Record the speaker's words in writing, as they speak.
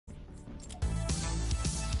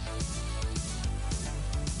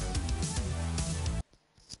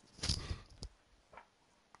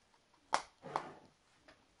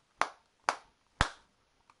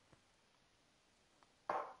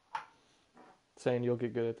saying you'll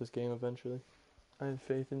get good at this game eventually. I have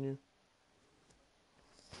faith in you.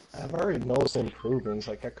 I've already noticed improvements.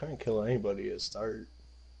 Like, I couldn't kill anybody at start.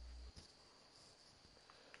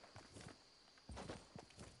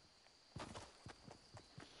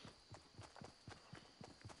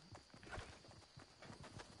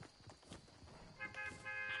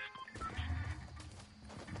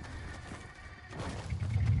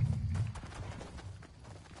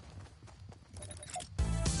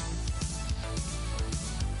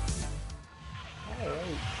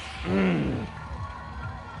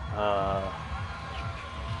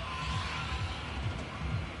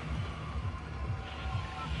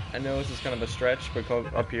 I know this is kind of a stretch, but go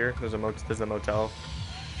up here. There's a motel.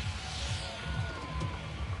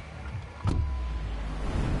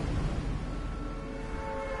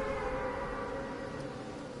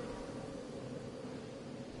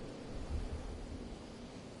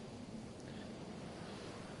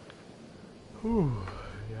 Whew,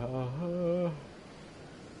 yeah.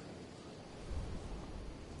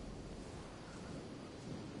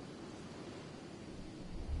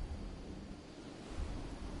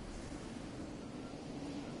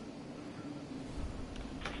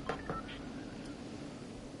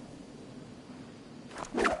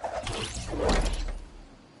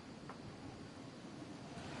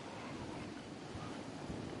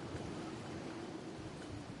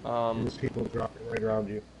 There's people dropping right around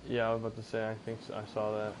you. Yeah, I was about to say, I think I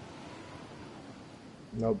saw that.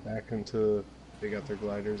 No, back into... They got their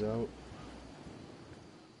gliders out.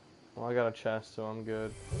 Well, I got a chest, so I'm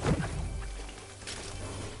good.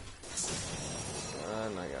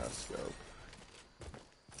 And I got a scope.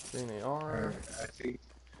 There they are. I think...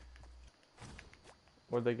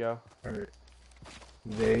 Where'd they go? Alright.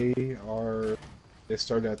 They are... They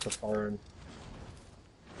started at the far end.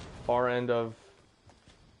 Far end of...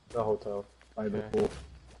 The hotel. By the Okay. pool.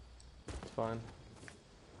 It's fine.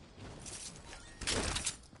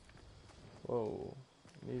 Whoa.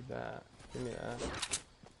 Need that. Give me that.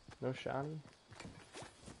 No shotty?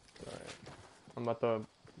 Alright. I'm about to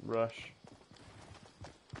rush.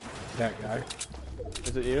 That guy?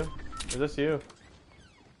 Is it you? Is this you?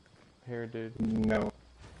 Here, dude. No.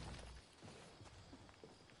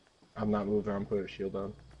 I'm not moving, I'm putting a shield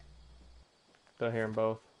on. Don't hear them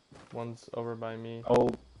both. One's over by me. Oh,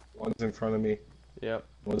 one's in front of me. Yep.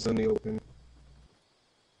 One's in the open.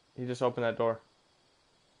 He just opened that door.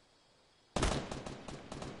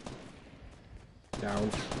 Down.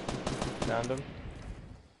 Found him.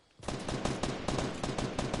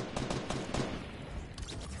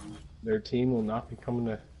 Their team will not be coming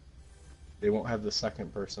to... They won't have the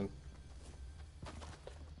second person.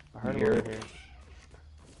 I heard him over here.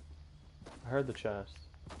 I heard the chest.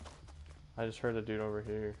 I just heard the dude over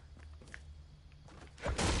here.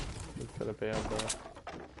 He could have bailed though.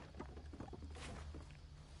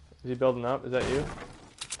 Is he building up? Is that you?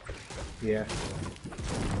 Yeah.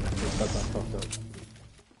 That's not fucked up.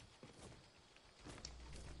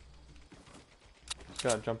 Just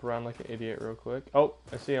gotta jump around like an idiot real quick. Oh,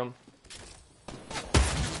 I see him.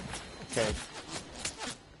 Okay.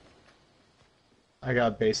 I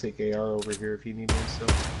got basic AR over here if you need one still.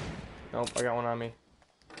 Nope, I got one on me.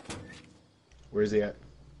 Where's he at?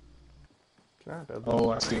 Can I build this? Oh,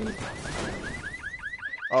 I see him.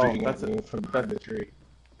 Oh, Shooting that's at me from behind the tree.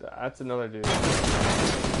 That's another dude.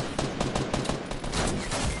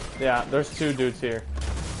 Yeah, there's two dudes here.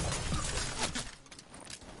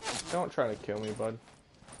 Don't try to kill me, bud.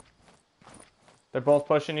 They're both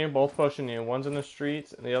pushing you, One's in the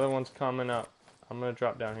streets, and the other one's coming up. I'm gonna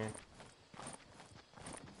drop down here.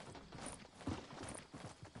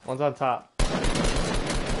 One's on top.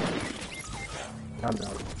 I'm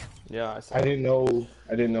down. Yeah, I saw. I didn't know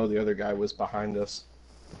the other guy was behind us.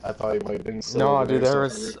 I thought he might have been still No, over dude, there there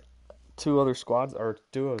somewhere. was two other squads or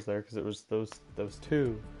duos there because it was those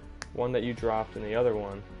two. One that you dropped and the other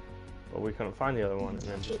one, but we couldn't find the other one, and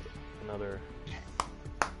then another.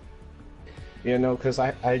 Yeah, no, because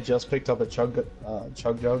I just picked up a chug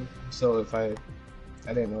jug, so if I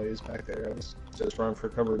didn't know he was back there. I was just running for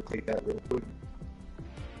cover to take that real quick.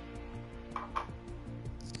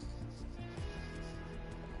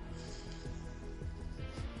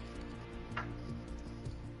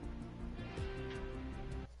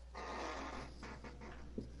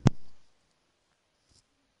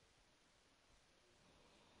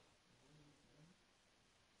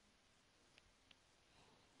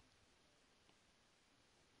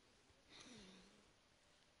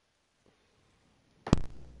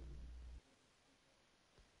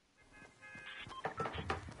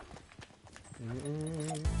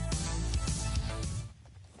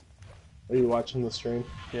 Are you watching the stream?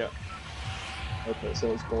 Yeah. Okay,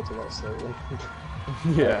 so it's both of us slowly. Alright,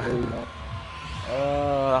 Yeah. where are we going?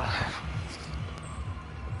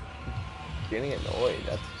 Getting annoyed.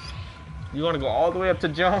 That's. You want to go all the way up to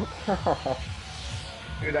jump?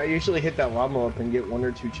 Dude, I usually hit that llama up and get 1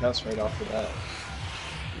 or 2 chests right off the bat.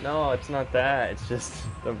 No, it's not that. It's just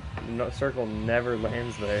the circle never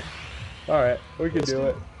lands there. All right, we can do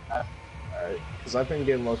it. Listen, alright, because I've been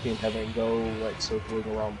getting lucky and haven't go like circling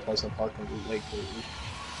around Pleasant Park and Loot Lake lately.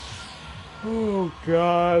 Oh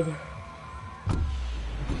God,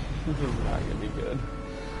 this is not gonna be good.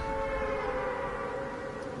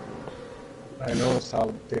 I noticed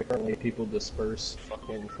how differently people disperse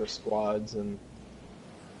fucking for squads and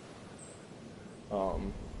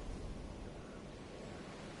um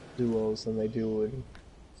duos than they do in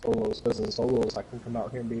solos. Because in solos, I can come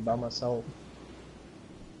out here and be by myself.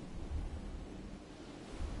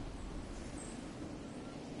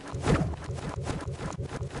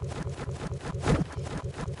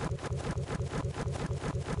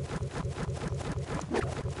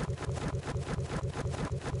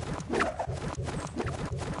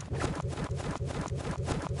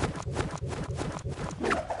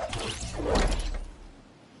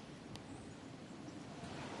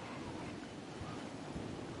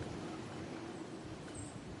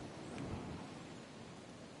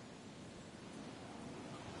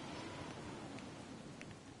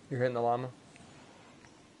 You're hitting the llama.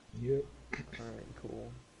 Yep. All right,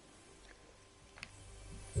 cool.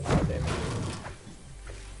 Oh, damn it.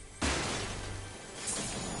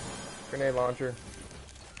 Grenade launcher.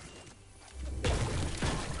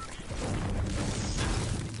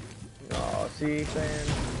 Oh, see, Sam.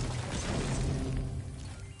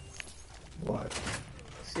 What?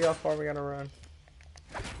 See how far we gotta run.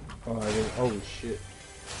 Oh, I didn't. Oh shit.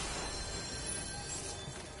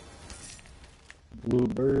 Blue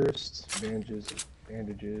burst,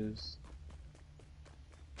 bandages.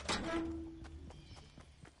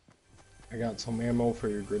 I got some ammo for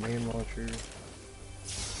your grenade launcher.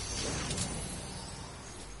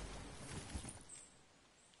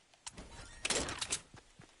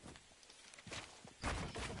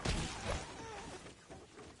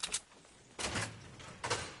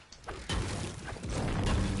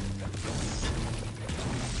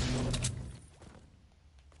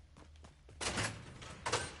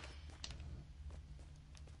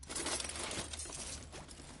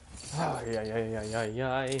 Oh,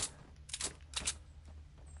 yeah.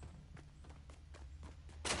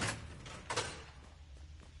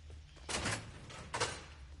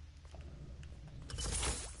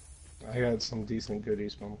 I got some decent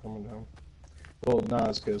goodies when I'm coming down. Well, not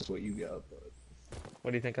as good as what you got, but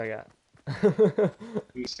What do you think I got?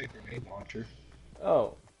 we say grenade launcher.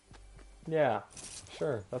 Oh, yeah,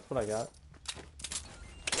 sure. That's what I got.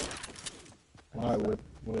 Why?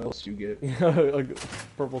 What else you get? A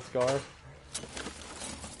purple scarf.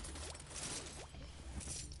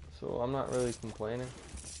 So I'm not really complaining.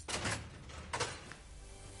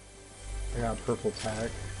 I got purple tack.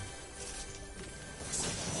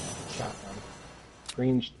 Shotgun.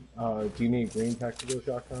 Green. Do you need green tactical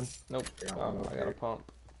shotgun? Nope. Yeah, I got a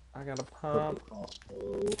pump. I got a purple pump.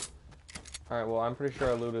 crossbow. Alright, well, I'm pretty sure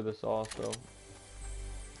I looted this all, so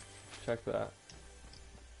check that.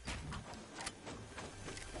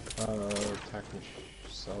 Tack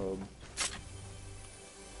sub.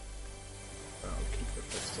 I'll keep the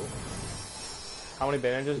pistol. How many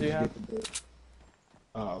bandages do you have?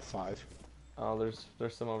 5. Oh,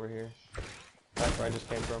 there's some over here. That's where I just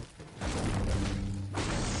came from.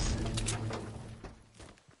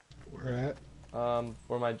 Where at?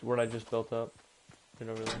 Where I just built up. Right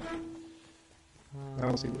over there. I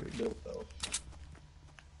don't see where you built though.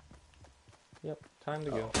 Yep, time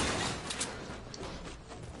to go.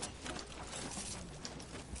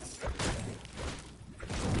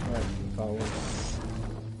 Alright, follow.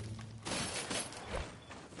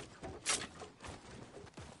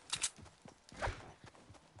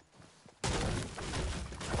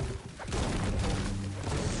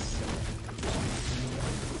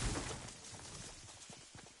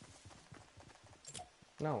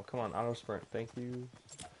 No, come on, auto sprint, thank you.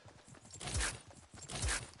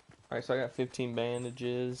 Alright, so I got 15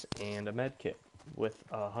 bandages and a med kit with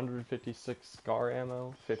 156 scar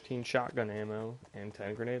ammo, 15 shotgun ammo, and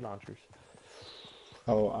 10 grenade launchers.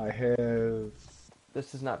 Oh, I have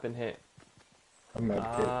This has not been hit. a med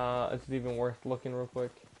kit. Is it even worth looking real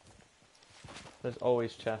quick? There's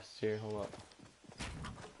always chests here, hold up.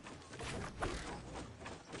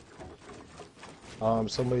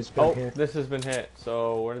 Somebody's been Oh, here. this has been hit,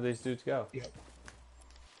 so where do these dudes go? Yep.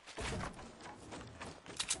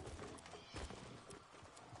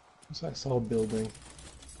 I saw a building.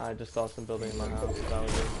 I just saw some building in my house. That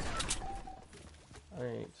was it.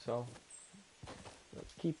 Alright, so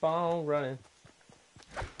let's keep on running.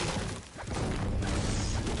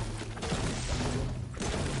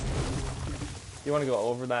 You want to go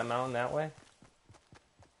over that mountain that way?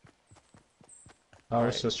 I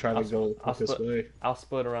was just trying to go this way. I'll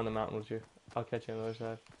split around the mountain with you. I'll catch you on the other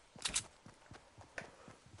side.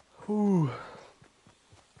 Whew.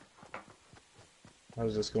 I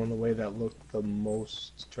was just going the way that looked the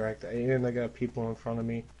most attractive. And I got people in front of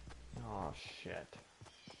me. Oh, shit.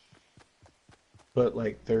 But,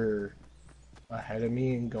 like, they're ahead of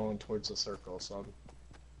me and going towards the circle, so I'm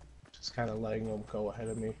just kind of letting them go ahead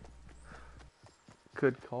of me.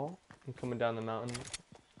 Good call. I'm coming down the mountain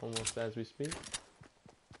almost as we speak.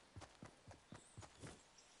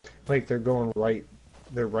 Like, they're going right,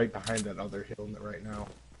 they're right behind that other hill right now.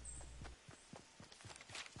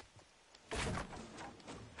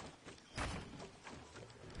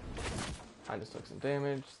 I just took some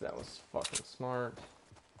damage. That was fucking smart.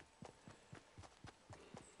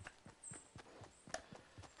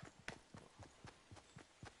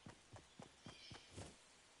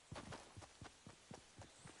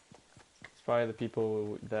 It's probably the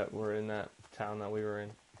people that were in that town that we were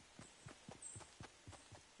in.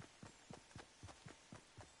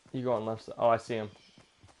 You go on left side. Oh, I see him.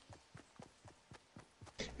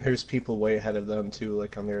 There's people way ahead of them, too,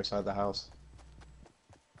 like on the other side of the house.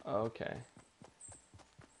 Okay.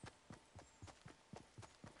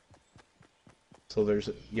 So there's,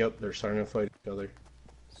 yep, they're starting to fight each other.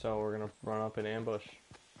 So we're gonna run up and ambush. Is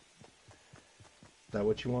that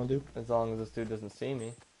what you want to do? As long as this dude doesn't see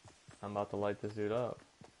me, I'm about to light this dude up.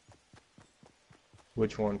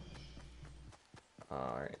 Which one?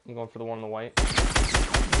 Alright, I'm going for the one in the white.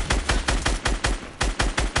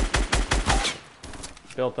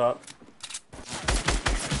 Built up.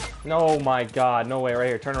 No, my god, no way, right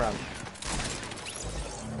here, turn around.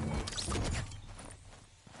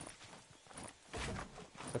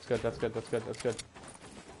 That's good, that's good, that's good, that's good.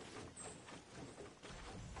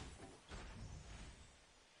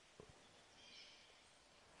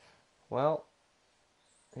 Well,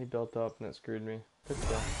 he built up and it screwed me. Good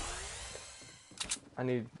stuff. I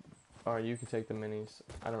need... Alright, you can take the minis.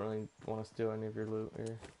 I don't really want to steal any of your loot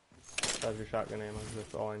here. Besides your shotgun ammo,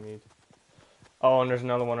 that's all I need. Oh, and there's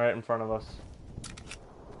another one right in front of us.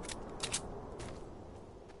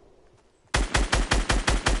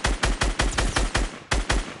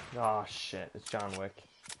 Oh shit, it's John Wick.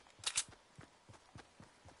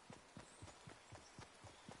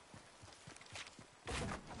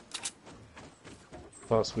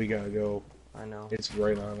 Plus, we gotta go. I know. It's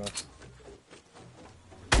right on us.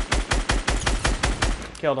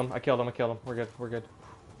 Killed him, I killed him, I killed him. We're good, we're good.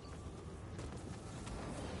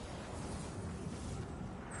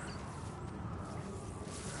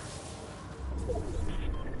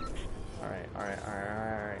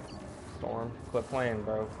 Alright. Storm, quit playing,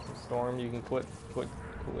 bro. Storm, you can quit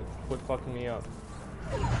fucking me up.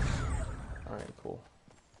 Alright, cool.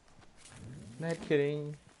 Not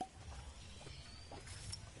kidding.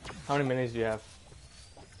 How many minis do you have?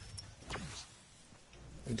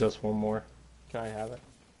 Just one more. Can I have it?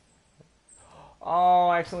 Oh,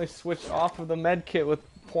 I accidentally switched off of the med kit with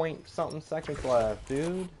point something seconds left,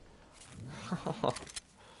 dude.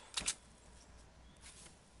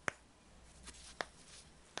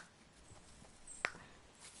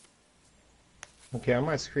 Okay, on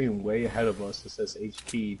my screen, way ahead of us, it says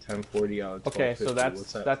HP 1040 out of 1250. Okay, so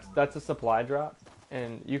What's that? that's a supply drop,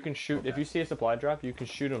 and you can shoot if you see a supply drop, you can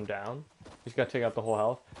shoot them down. You just gotta take out the whole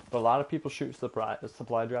health. But a lot of people shoot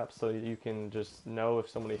supply drops so you can just know if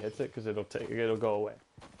somebody hits it because it'll go away.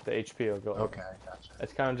 The HP will go away. Okay, gotcha.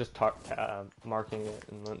 It's kind of just marking it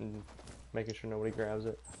and making sure nobody grabs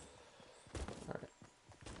it. All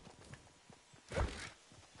right.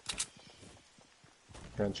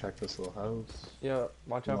 Gonna check this little house. Yeah,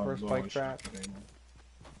 watch out for a spike trap.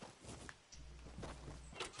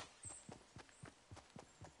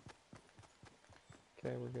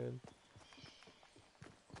 Okay, we're good.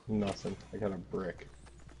 Nothing. I got a brick.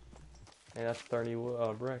 Hey, that's 30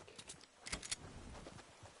 brick.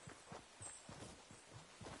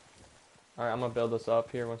 Alright, I'm gonna build this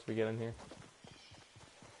up here once we get in here.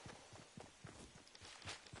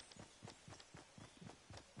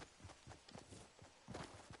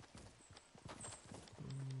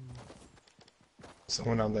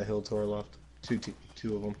 Someone on the hill to our left.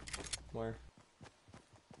 Two of them. Where?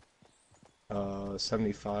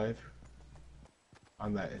 75.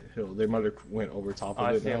 On that hill. They might have went over top Oh, of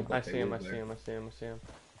I it see now, him, but I they see him, were I see there. him, I see him, I see him.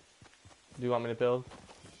 Do you want me to build?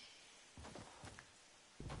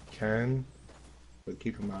 Can, but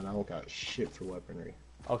keep in mind I don't got shit for weaponry.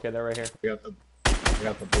 Okay, they're right here. I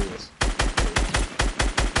got the bullets.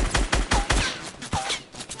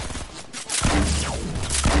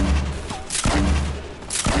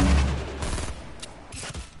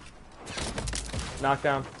 Knock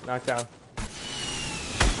down, knock down.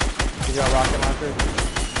 You got rocket launcher?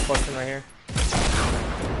 Pushing right here.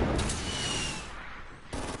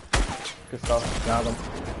 Good stuff. Got him.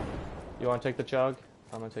 You want to take the chug?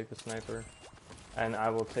 I'm gonna take the sniper. And I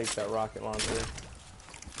will take that rocket launcher.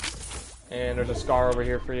 And there's a scar over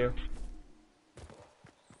here for you.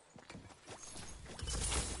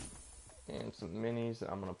 And some minis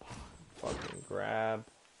that I'm gonna fucking grab.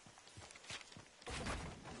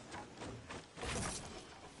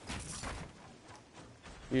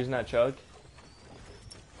 Using that chug?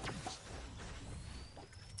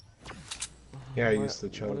 Yeah, I used the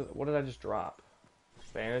chug. What did I just drop?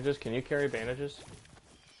 Bandages? Can you carry bandages?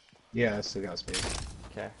 Yeah, I still got space.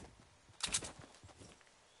 Okay.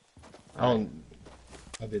 I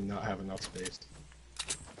did not have enough space.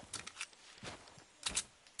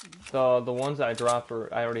 The ones that I dropped were,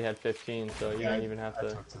 I already had 15, so you didn't even have to. I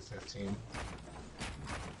took the 15.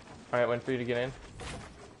 Alright, when for you to get in?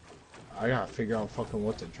 I gotta figure out fucking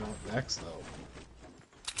what to drop next though.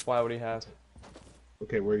 Why would he have?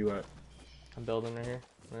 Okay, where you at? I'm building right here,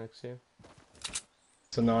 next to you.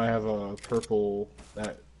 So now I have a purple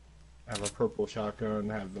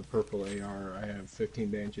shotgun, I have the purple AR, I have 15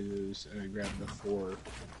 bandages, and I grabbed the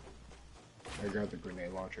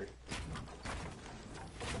grenade launcher.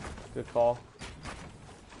 Good call.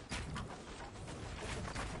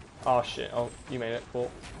 Oh shit, oh, you made it,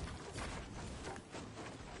 cool.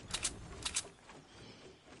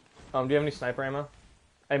 Do you have any sniper ammo?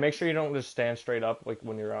 Hey, make sure you don't just stand straight up, like,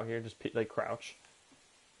 when you're out here, just, like, crouch.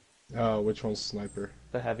 Which one's sniper?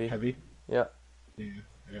 The heavy. Heavy? Yeah. Yeah,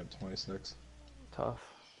 I got 26. Tough.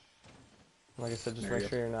 Like I said, just make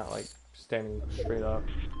sure you're not, like, standing straight up.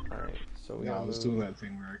 Alright, so we Yeah, I gotta was move. doing that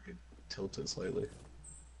thing where I could tilt it slightly.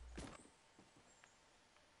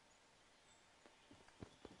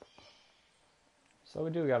 So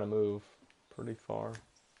we do gotta move pretty far.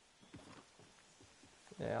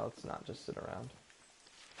 Yeah, let's not just sit around.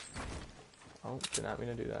 Oh, did not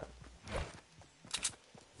mean to do that.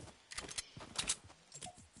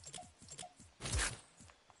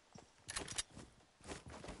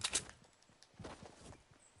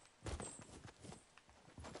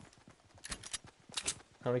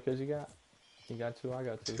 How many kills you got? You got 2, I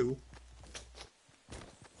got 2. 2.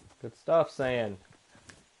 Good stuff, Sand.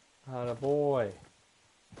 Atta boy.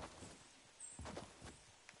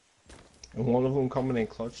 And one of them coming in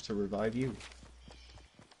clutch to revive you.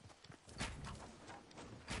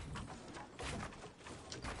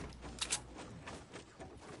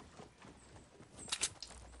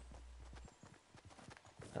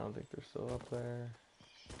 I don't think they're still up there.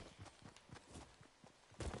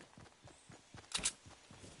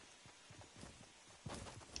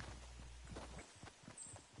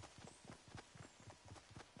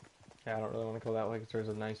 Yeah, I don't really want to go that way because there's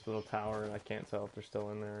a nice little tower and I can't tell if they're still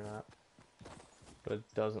in there or not. But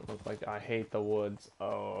it doesn't look like... I hate the woods.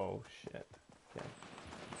 Oh, shit. Okay.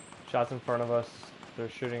 Shots in front of us. They're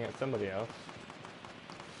shooting at somebody else.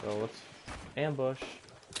 So let's ambush.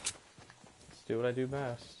 Let's do what I do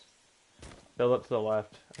best. Build up to the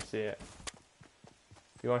left. I see it.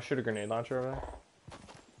 You want to shoot a grenade launcher over there?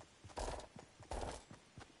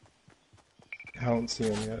 I don't see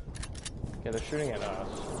him yet. Yeah, they're shooting at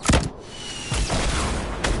us.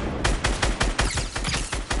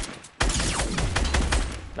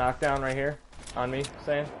 Knockdown right here. On me,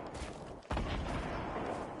 Sam.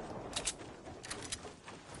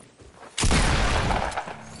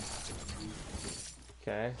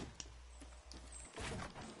 Okay.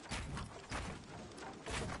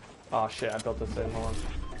 Oh shit, I built this in. Hold on.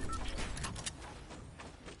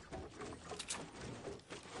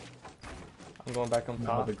 I'm going back on Now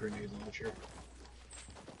top. the grenade launcher.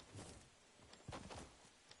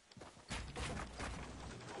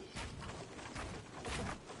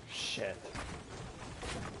 Shit.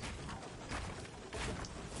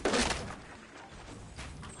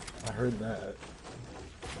 I heard that.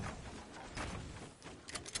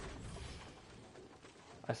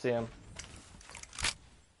 I see him.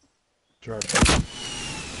 Drive.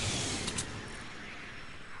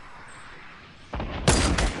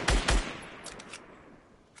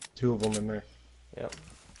 Two of them in there. Yep.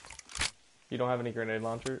 You don't have any grenade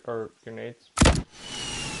launcher or grenades?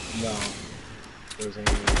 No. There's any.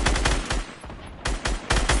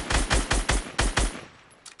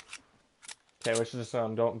 Okay, let's just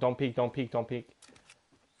don't peek, don't peek, don't peek.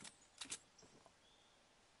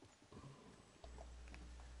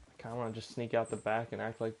 I kinda wanna want to just sneak out the back and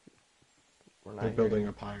act like we're not They're here? building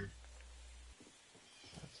up higher.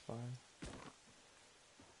 That's fine.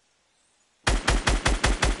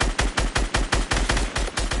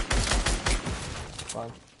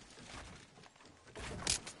 Fine.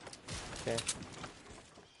 Okay.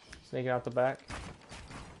 Sneaking out the back.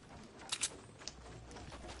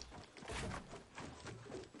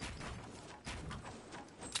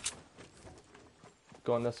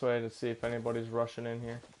 Going this way to see if anybody's rushing in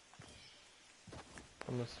here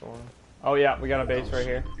from the storm. Oh yeah, we got a base right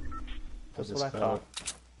here. That's what I thought.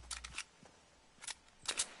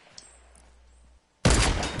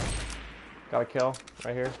 Got a kill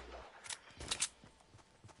right here.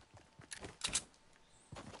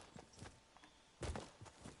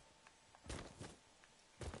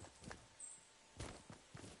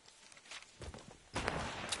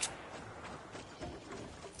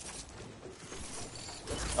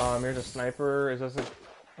 Here's a sniper. Is this a...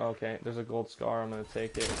 Okay, there's a gold scar. I'm gonna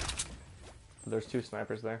take it. There's 2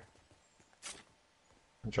 snipers there.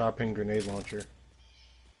 I'm dropping grenade launcher.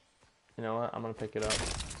 You know what? I'm gonna pick it up.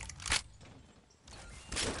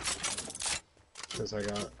 Because I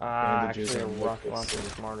got Actually, bandages a and rocket launcher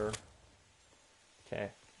is smarter.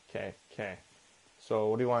 Okay. So,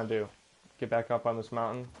 what do you want to do? Get back up on this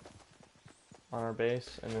mountain? On our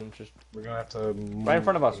base? And then just... We're gonna have to move. Right in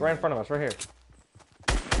front of us, right here.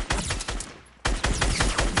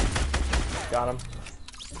 Got him.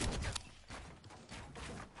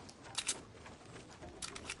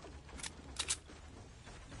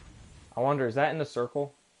 I wonder, is that in the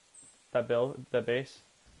circle? That base?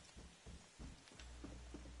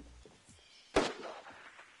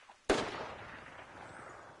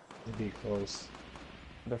 It'd be close.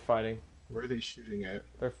 They're fighting. Where are they shooting at?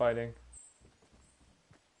 They're fighting.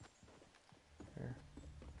 Here.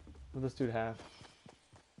 What does this dude have?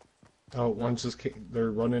 Oh, one's just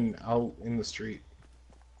they're running out in the street.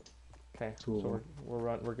 Okay, Two of so them.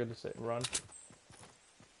 we're good to say run.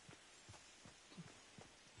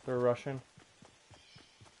 They're rushing.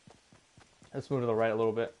 Let's move to the right a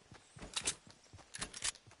little bit.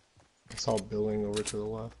 I saw Billing over to the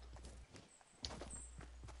left.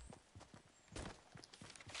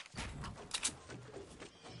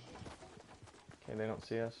 Okay, they don't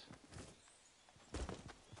see us.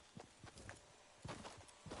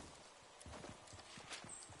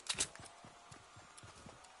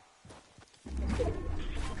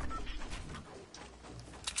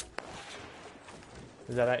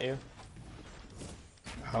 Is that at you?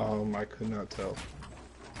 I could not tell.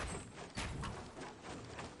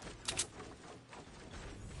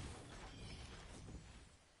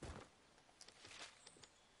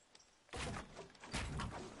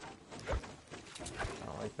 I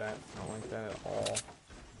don't like that. I don't like that at all.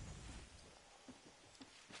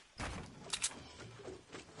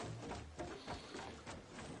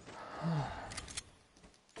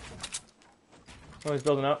 Somebody's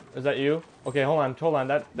building up. Is that you? Okay, hold on.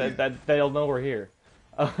 That they'll know we're here.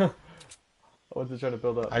 What's it trying to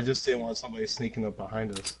build up? I just didn't want somebody sneaking up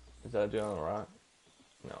behind us. Is that a dude on the rock?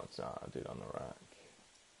 No, it's not a dude on the rock.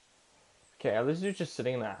 Okay, are these dudes just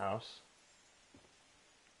sitting in that house?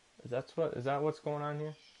 Is that what's going on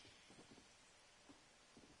here?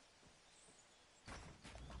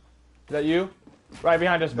 Is that you? Right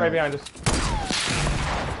behind us, No. right behind us.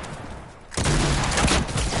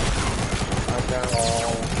 Right down.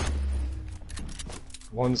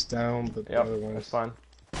 One's down, but the other Yep, one's... that's fine.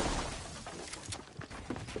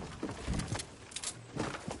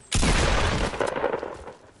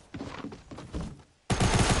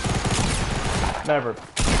 Never.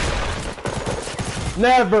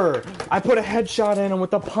 Never! I put a headshot in him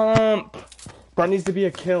with a pump! That needs to be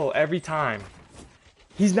a kill every time.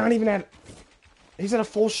 He's not even at... He's at a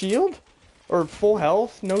full shield? Or full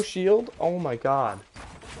health? No shield? Oh my god.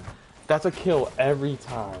 That's a kill every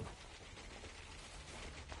time.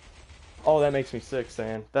 Oh, that makes me sick,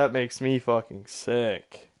 Stan. That makes me fucking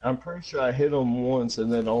sick. I'm pretty sure I hit him once,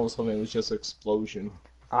 and then all of a sudden it was just explosion.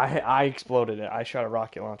 I exploded it. I shot a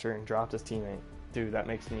rocket launcher and dropped his teammate. Dude, that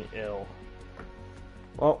makes me ill.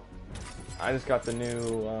 Well, I just got the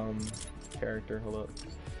new character. Hold up.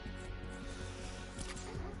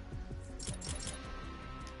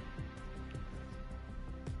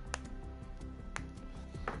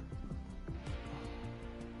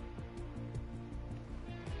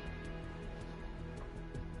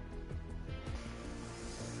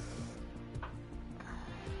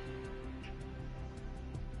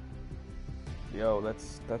 Yo,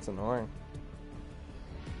 that's annoying.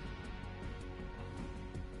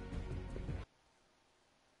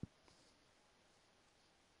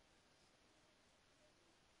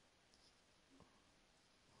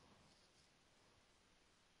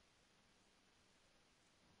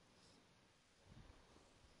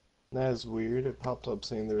 That is weird. It popped up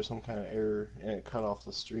saying there was some kind of error and it cut off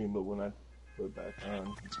the stream, but when I put it back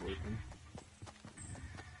on, it's working.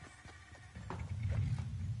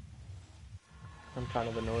 I'm kind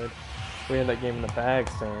of annoyed. We had that game in the bag,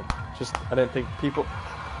 saying just I didn't think people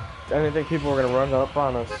were gonna run up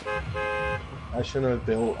on us. I shouldn't have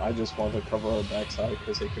built. I just wanted to cover our backside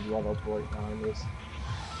because they could run up right behind us.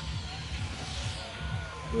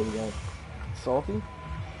 Where we going? Salty?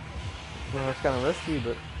 Well, it's kind of risky,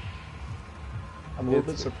 but I'm a little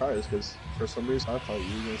bit surprised because for some reason I thought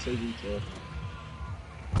you were gonna say retail.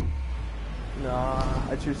 nah,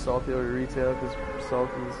 I choose salty over retail because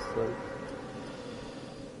salty's like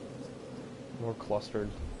more clustered,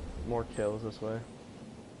 more kills this way.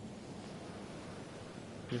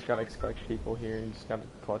 You just gotta expect people here. You just gotta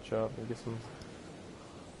clutch up and get some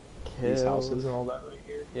kills. These houses and all that right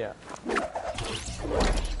here. Yeah.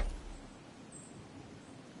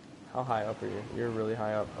 How high up are you? You're really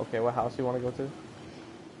high up. Okay, what house do you want to go to?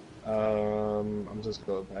 I'm just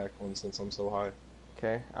going back one since I'm so high.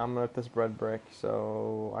 Okay, I'm at this red brick,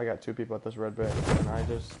 so I got two people at this red brick, and I'm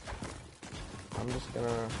just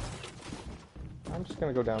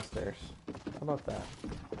gonna go downstairs. How about that?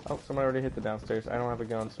 Oh, somebody already hit the downstairs. I don't have a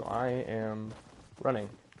gun, so I am running.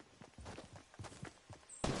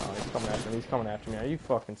 Oh, he's coming after me. He's coming after me. Are you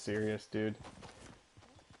fucking serious, dude?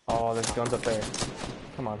 Oh, there's guns up there.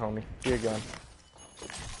 Come on, homie. Get a gun.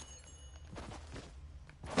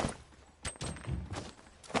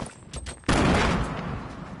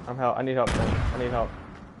 I need help, man. I need help.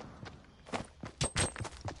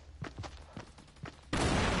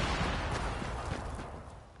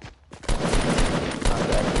 I'm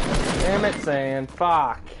dead. Damn it, Sand.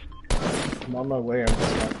 Fuck. I'm on my way. I'm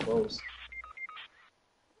just not close.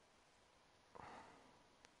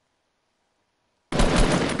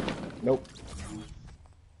 Nope.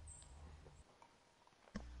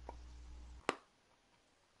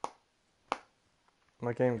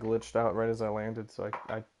 My game glitched out right as I landed, so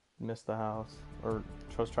I missed the house. Or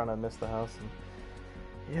I was trying to miss the house, and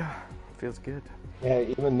yeah, it feels good. Yeah,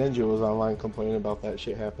 even Ninja was online complaining about that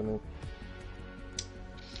shit happening.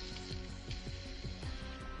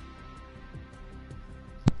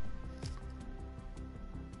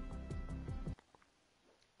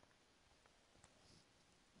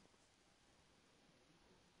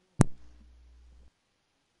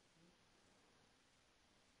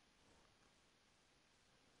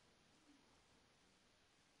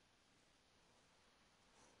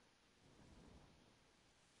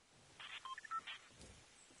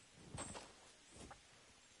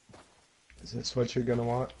 Is this what you're gonna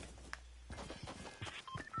want?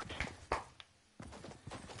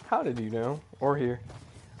 How did you know? Or here?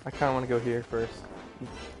 I kind of want to go here first.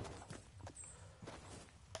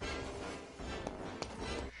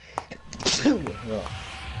 Yeah.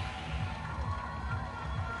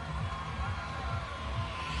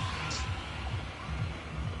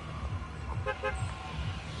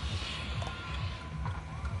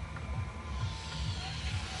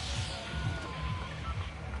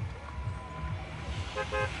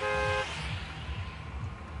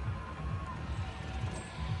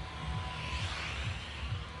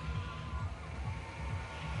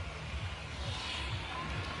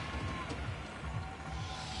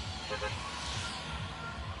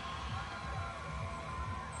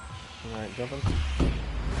 Alright, jumping.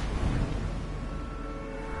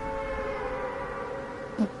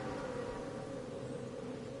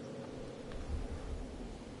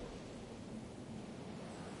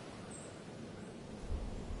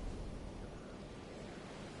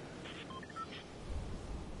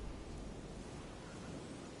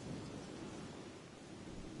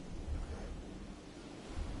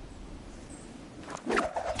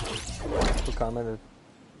 Who commented?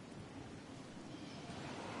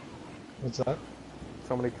 What's that?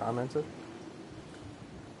 Somebody commented?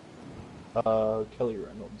 Kelly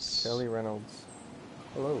Reynolds. Kelly Reynolds.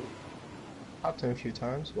 Hello. Popped in a few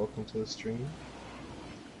times. Welcome to the stream.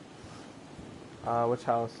 Which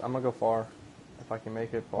house? I'm gonna go far. If I can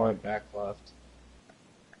make it I far. went back left.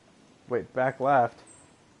 Wait, back left.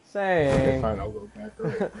 Okay, Saying. fine, I'll go back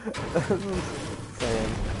right.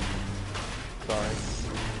 Saying. Sorry.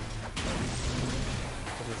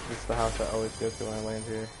 This is the house I always go to when I land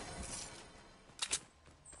here.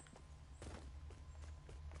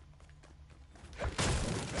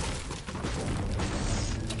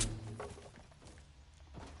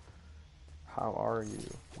 How are you?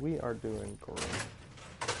 We are doing great.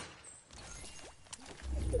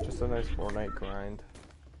 Just a nice Fortnite grind.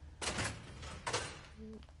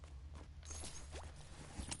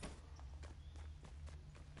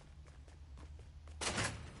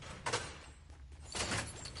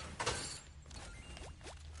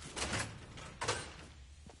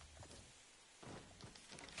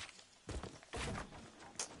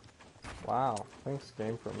 Wow. Thanks,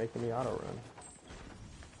 game, for making me auto run.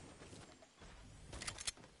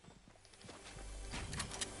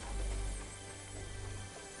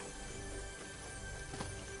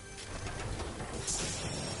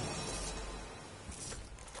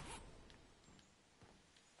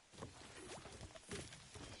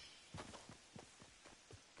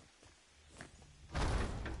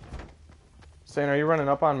 Sane, are you running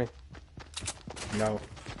up on me? No.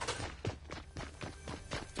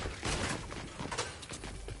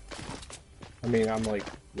 I mean, I'm like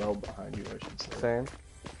well behind you, I should say. Sane,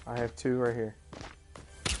 I have two right here.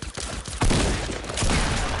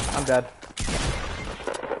 I'm dead.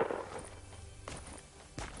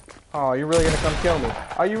 Oh, you're really gonna come kill me?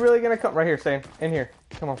 Are you really gonna come right here, Sane? In here.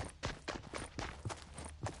 Come on.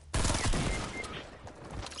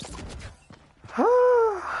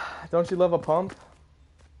 Don't you love a pump?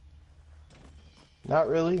 Not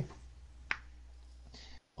really.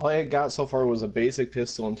 All I got so far was a basic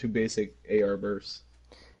pistol and 2 basic AR bursts.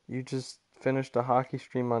 You just finished a hockey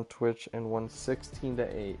stream on Twitch and won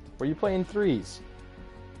 16-8. Were you playing threes?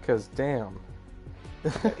 Cause damn.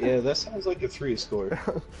 Yeah, that sounds like a 3 score.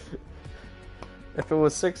 If it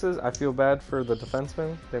was sixes, I feel bad for the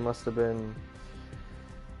defensemen. They must have been,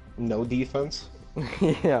 No defense.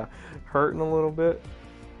 yeah, hurting a little bit.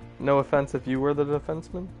 No offense if you were the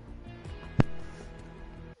defenseman.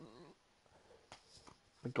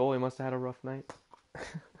 The goalie must have had a rough night.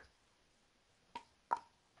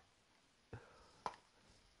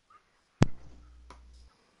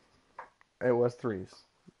 It was threes.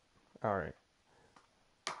 Alright.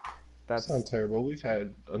 That's not terrible. We've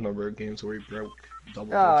had a number of games where we broke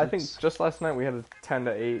double Yeah, I think digits. just last night we had a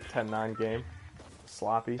 10-8, 10-9 game.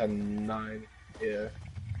 Sloppy. And 9, yeah.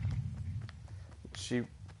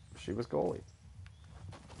 She was goalie.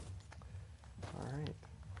 Alright.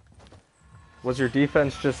 Was your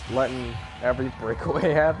defense just letting every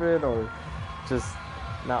breakaway happen, or just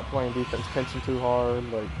not playing defense, pinching too hard,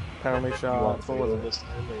 like penalty shots? What was it? This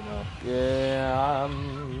time or no? Yeah,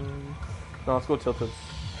 no, let's go tilted.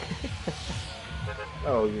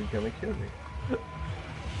 Oh, you're gonna kill me.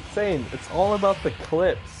 Same, it's all about the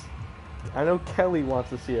clips. I know Kelly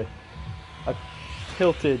wants to see a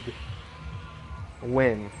tilted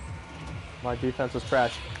win. My defense was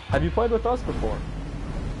trash. Have you played with us before?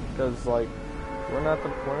 Because like we're not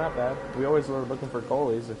bad. We always were looking for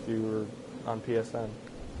goalies if you were on PSN.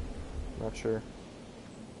 Not sure.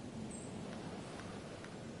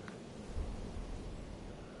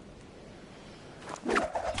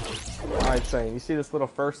 Alright, Shane, you see this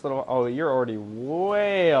first little... Oh, you're already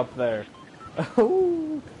way up there.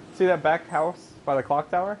 See that back house by the clock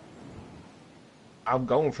tower? I'm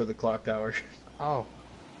going for the clock tower. Oh.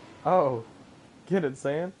 Oh. Get it,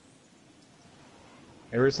 Sam?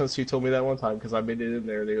 Ever since you told me that one time, because I made it in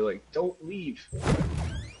there, they were like, don't leave.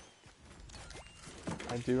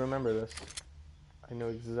 I do remember this. I know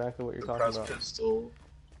exactly what you're talking about. Pistol.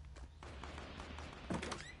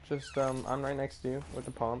 Just, I'm right next to you with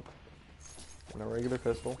the pump and a regular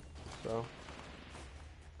pistol, so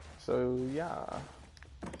yeah.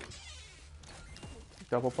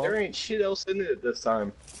 Double pump. There ain't shit else in it this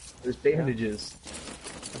time. There's bandages. Yeah.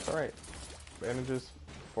 That's alright. Bandages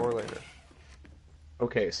for later.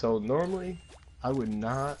 Okay, so normally I would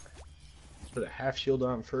not put a half shield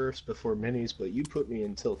on first before minis, but you put me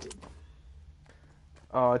in tilted.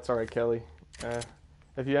 Oh, it's alright, Kelly.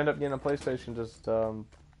 If you end up getting a PlayStation, just come.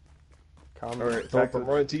 Alright, Philip, I'm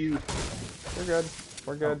running to you. You're good.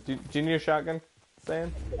 We're good. Do you need a shotgun,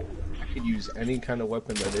 Sam? I could use any kind of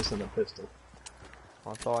weapon that isn't a pistol.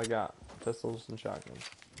 That's all I got. Pistols and shotguns.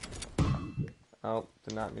 Oh,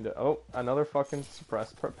 did not mean to. Oh, another fucking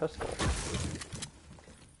suppressed pistol.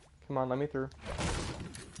 Come on, let me through.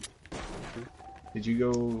 Did you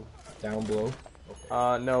go down below?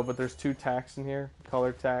 Okay. No, but there's 2 tacks in here,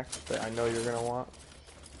 colored tacks, that I know you're gonna want.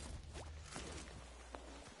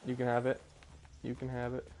 You can have it. You can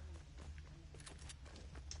have it.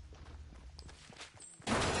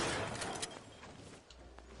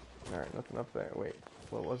 Alright, nothing up there. Wait,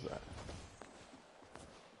 what was that?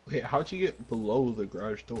 Wait, how'd you get below the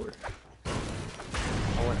garage door?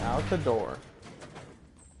 I went out the door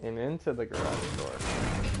and into the garage door.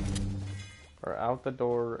 Or out the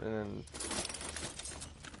door and then...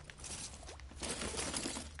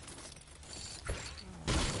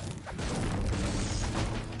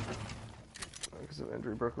 Because of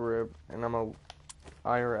injury, broke a rib, and I'm a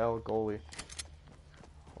IRL goalie.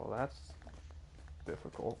 Well, that's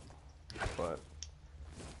difficult, but...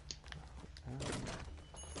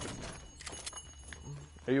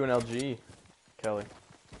 Are you an LG, Kelly?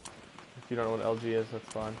 If you don't know what LG is, that's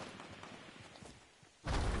fine.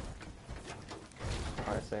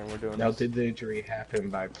 saying we're doing Now, this. did the injury happen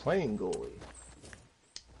by playing goalie?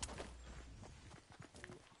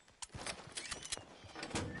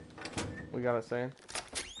 We got it saying.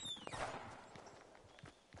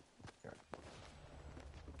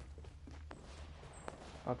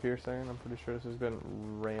 Up here saying, I'm pretty sure this has been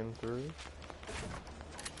ran through.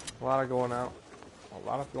 A lot of going out. A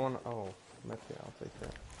lot of going, oh, yeah, I'll take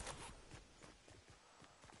that.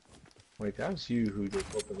 Wait, that was you who just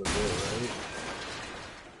opened the door, right?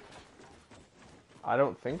 I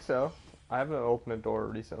don't think so. I haven't opened a door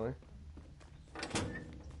recently.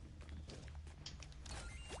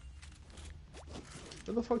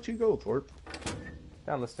 Where the fuck you go, Thorpe?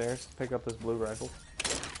 Down the stairs, pick up this blue rifle.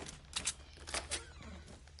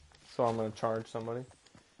 So I'm gonna charge somebody.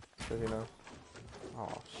 Cause you know.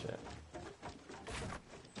 Oh shit.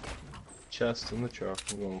 Chest in the truck,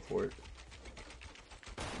 I'm going for it.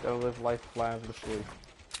 Gotta live life lavishly.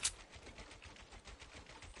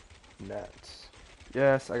 Net.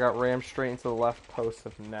 Yes, I got rammed straight into the left post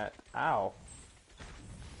of net. Ow.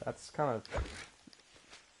 That's kind of.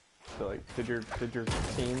 Like, did your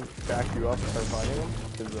team back you up and start fighting them?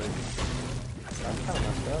 Cause like, that's kind of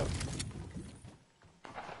messed up.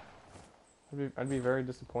 I'd be very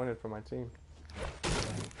disappointed for my team.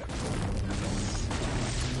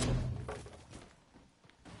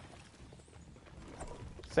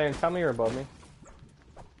 Sam, tell me you're above me.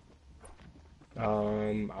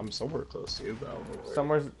 I'm somewhere close to you, but I don't know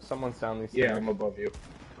where. Someone's down these stairs. Yeah, I'm above you.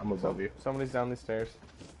 I'm above you. Somebody's down these stairs.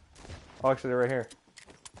 Oh, actually, they're right here.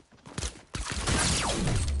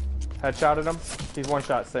 Headshotted him. He's one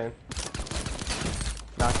shot, Sam.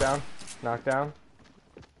 Knockdown. Knockdown.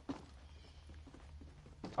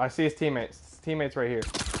 I see his teammates. His teammates right here.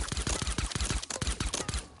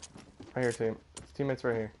 Right here, team. His teammates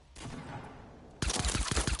right here.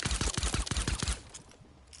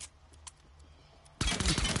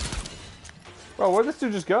 Bro, where'd this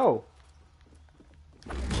dude just go?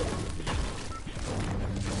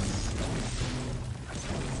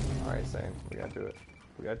 Alright, Sam. We gotta do it.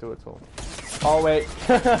 We gotta do it to him. Oh, wait.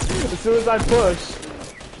 As soon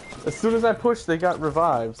as I pushed, they got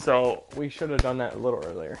revived. So, we should have done that a little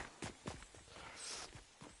earlier.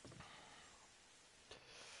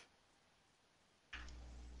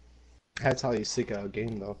 That's how you stick out a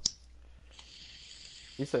game, though.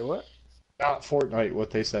 You say what? Not Fortnite, what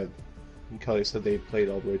they said. And Kelly said they played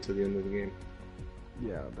all the way to the end of the game.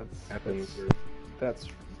 Yeah,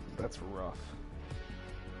 that's rough.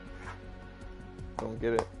 Don't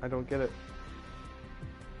get it. I don't get it.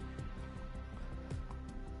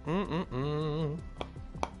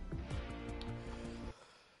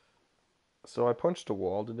 So I punched a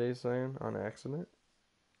wall today, Zane, on accident.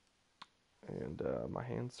 And my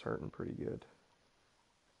hand's hurting pretty good.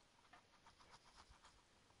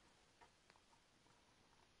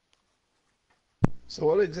 So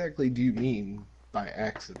what exactly do you mean by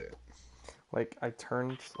accident? Like, I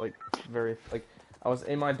turned, like, I was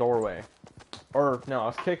in my doorway. Or, no, I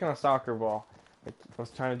was kicking a soccer ball. Like, I was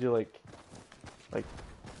trying to do, like,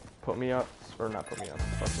 put me up, or not put me up,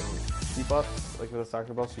 fucking keep up, like, with a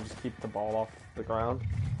soccer ball, so you just keep the ball off the ground.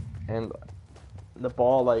 And the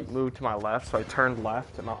ball, like, moved to my left, so I turned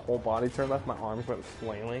left, and my whole body turned left, my arms went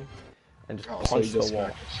flailing, and just punched the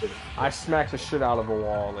wall. I smacked the shit out of a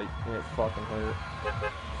wall, like, and it fucking hurt.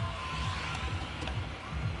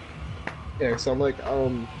 Yeah, so I'm like,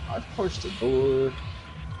 I punched the door,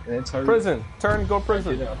 and it's hard. Prison! Turn, go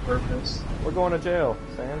prison! I did it on purpose. We're going to jail,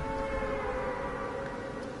 Sam.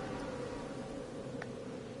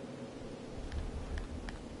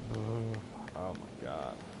 Oh my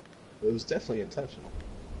god. It was definitely intentional.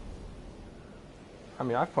 I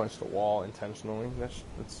mean, I punched a wall intentionally. That's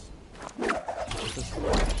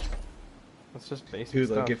just basic Dude,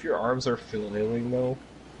 stuff. like, if your arms are flailing, though,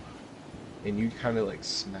 and you kind of, like,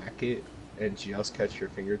 smack it and just catch your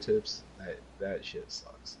fingertips, that shit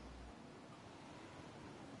sucks.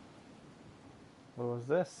 What was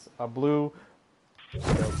this? A blue...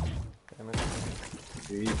 Damn it.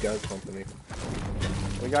 Dude, you've got company.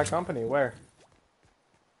 We got company. Where?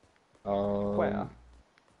 Where?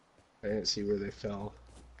 I didn't see where they fell.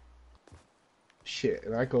 Shit,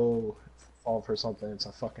 and I go fall for something, it's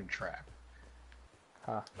a fucking trap.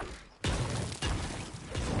 Huh.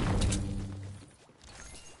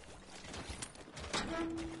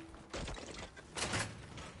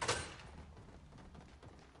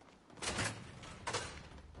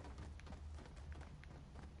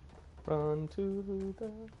 Run to the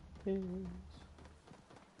hills.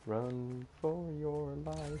 Run for your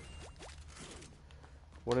life.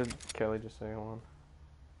 What did Kelly just say? Hold on.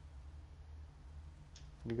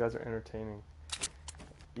 You guys are entertaining.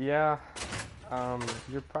 Yeah,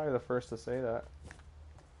 You're probably the first to say that.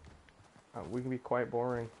 We can be quite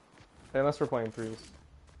boring. Unless we're playing threes.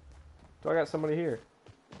 Do I got somebody here?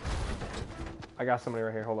 I got somebody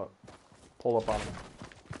right here. Hold up. Pull up on him.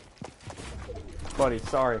 Buddy,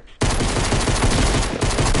 sorry.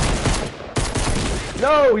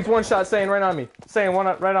 No! He's one shot saying right on me. Saying one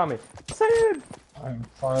right on me. Saying! I'm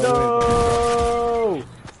far away. No!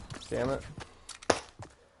 Damn it.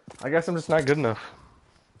 I guess I'm just not good enough.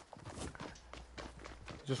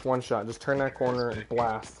 Just one shot. Just turn that corner and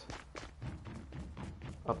blast.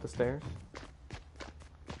 Up the stairs.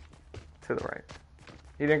 To the right.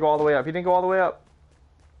 He didn't go all the way up. He didn't go all the way up.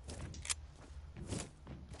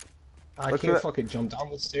 I can't fucking jump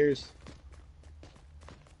down the stairs.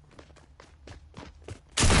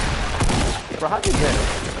 Bro, how'd you miss?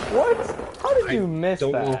 What? How did you miss that?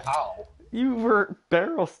 I don't know how. You were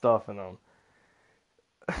barrel stuffing them.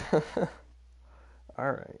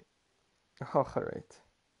 Alright. Alright.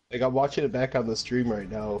 Like, I'm watching it back on the stream right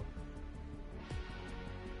now.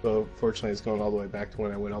 But fortunately, it's going all the way back to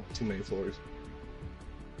when I went up too many floors.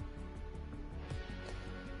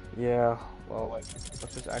 Yeah, well, let's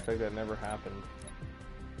just act like that never happened.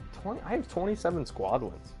 I have 27 squad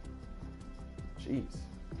wins. Jeez.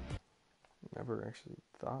 Never actually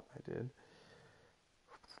thought I did.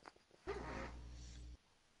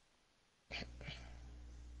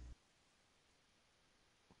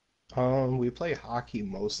 We play hockey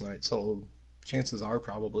most nights, so chances are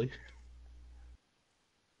probably.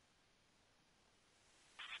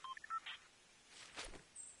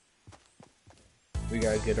 We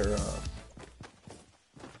gotta get our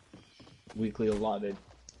weekly allotted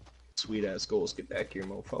sweet ass goals. Get back here,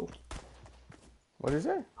 mofo. What is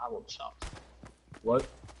it? I will chop. What?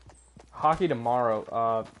 Hockey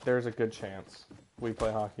tomorrow. There's a good chance. We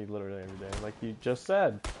play hockey literally every day, like you just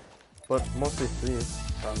said. But mostly threes,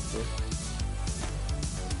 honestly.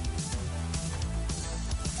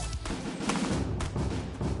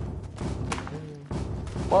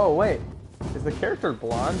 Whoa, wait. Is the character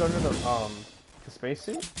blonde under the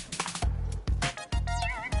spacesuit?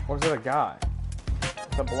 Or is it a guy?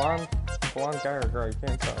 It's a blonde guy or girl, you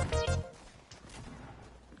can't tell.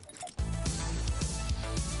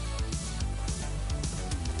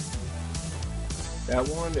 That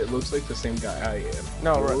one, it looks like the same guy I am.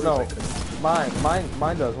 No, no,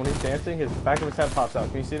 mine does. When he's dancing, his back of his head pops out.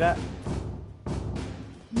 Can you see that?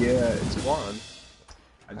 Yeah, it's blonde.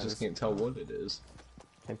 I just can't tell what it is.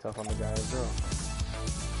 Can't tell if I'm a guy or a girl.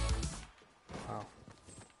 Wow.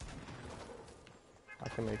 I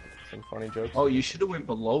can make some funny jokes. Oh, you should have went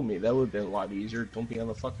below me. That would have been a lot easier. Don't be on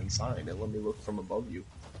the fucking sign and let me look from above you.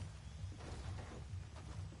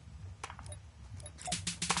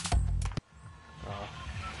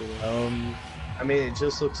 I mean, it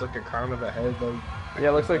just looks like a crown of a head, though. Yeah,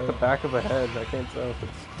 it looks like the back of a head. I can't tell if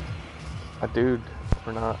it's a dude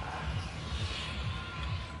or not.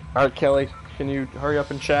 Alright, Kelly, can you hurry up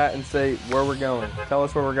and chat and say where we're going? Tell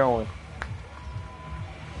us where we're going.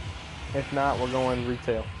 If not, we're going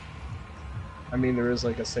retail. I mean, there is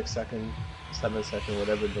like a 6 second, 7 second,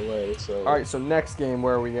 whatever delay, so... Alright, so next game,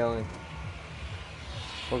 where are we going?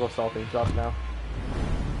 We'll go salty. Drop it now.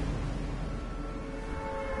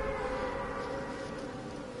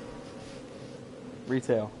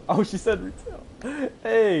 Retail. Oh, she said retail.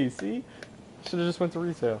 Hey, see? Should have just went to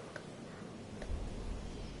retail.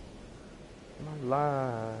 My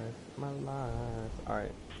life.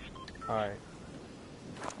 Alright. Alright.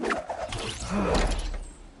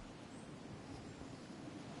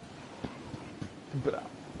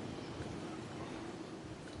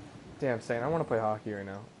 Damn, Sane, I want to play hockey right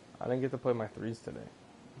now. I didn't get to play my threes today.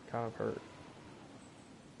 It kind of hurt.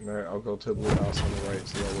 Alright, I'll go to the blue house on the right,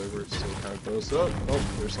 so that way we're still kind of close up. Oh,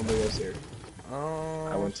 there's somebody else here. Oh.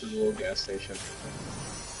 I went to the little gas station.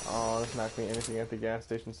 Oh, there's not gonna be anything at the gas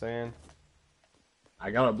station saying. I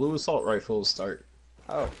got a blue assault rifle to start.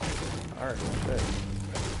 Oh. Alright, shit.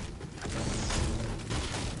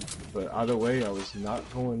 But either way, I was not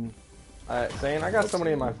going... Saying, I got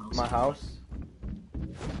somebody in my house.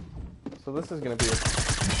 So this is gonna be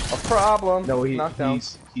a problem. No, he's knocked down.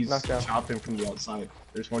 Chopping from the outside.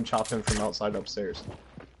 There's one chopping from outside upstairs.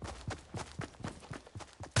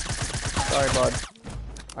 Sorry, bud.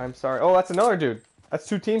 I'm sorry. Oh, that's another dude. That's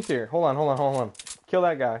two teams here. Hold on. Kill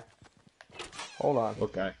that guy. Hold on.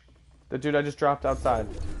 What guy? The dude I just dropped outside.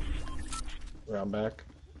 Around back?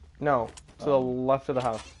 No, to the left of the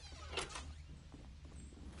house.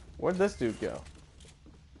 Where'd this dude go?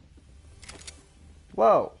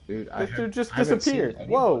 Whoa. Dude, this dude just disappeared.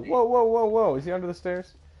 Whoa. Is he under the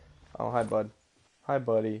stairs? Oh, hi, bud. Hi,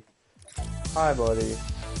 buddy.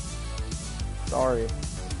 Sorry.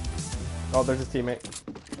 Oh, there's his teammate.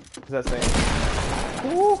 Is that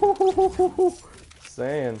Saiyan? Ooh,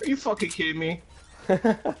 Saiyan. Are you fucking kidding me?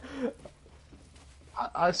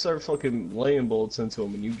 I start fucking laying bullets into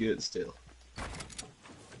him and you get it still.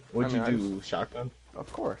 What'd you do? Shotgun?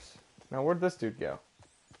 Of course. Now, where'd this dude go?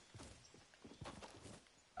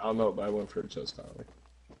 I don't know, but I went for a chest finally.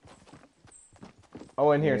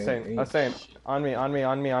 Oh, in here, Saiyan. Saiyan. On me. On me.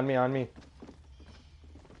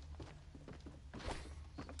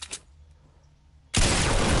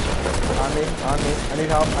 I need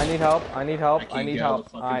help. I need help. I can't get out of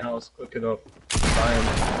the fucking house quick enough. Trying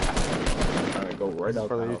to go right out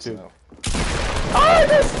the house now. Oh,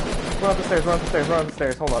 this! Run up the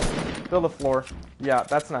stairs. Hold up. Build the floor. Yeah,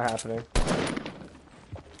 that's not happening.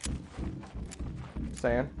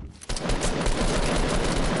 Saiyan.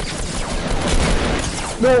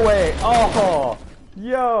 No way! Oh!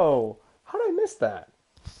 Yo! How did I miss that?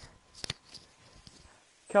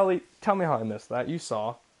 Kelly, tell me how I missed that. You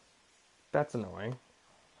saw. That's annoying.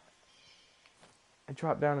 I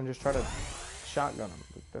dropped down and just try to shotgun him.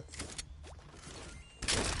 That's...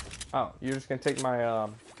 Oh, you're just gonna take my,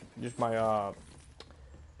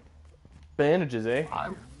 bandages, eh?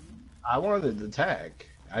 I wanted to attack.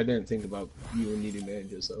 I didn't think about you needing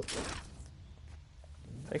bandages, though.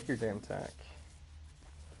 Take your damn tack.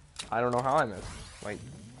 I don't know how I missed. Like,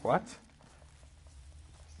 what?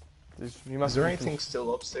 You must Is there anything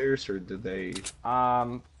still upstairs, or did they...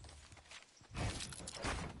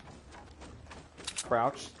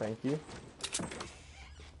 Crouch, thank you.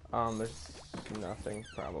 There's nothing,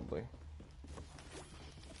 probably.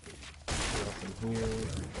 Nothing here.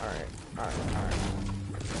 Alright.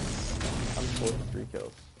 I'm 43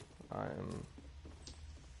 kills. I'm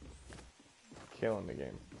killing the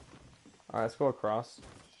game. Alright, let's go across.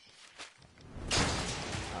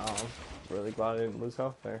 I'm really glad I didn't lose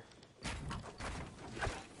health there.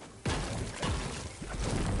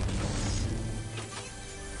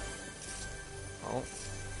 Oh,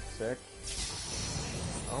 sick.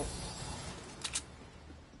 Oh.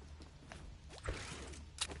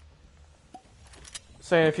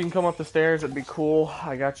 Saying if you can come up the stairs, it'd be cool.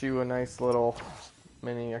 I got you a nice little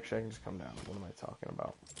mini. Actually, I can just come down. What am I talking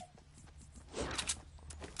about?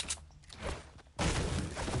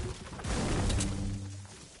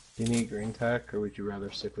 Do you need green tack, or would you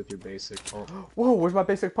rather stick with your basic pump? Whoa, where's my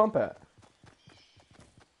basic pump at?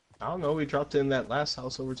 I don't know, we dropped it in that last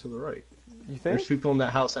house over to the right. You think? There's people in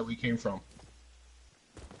that house that we came from.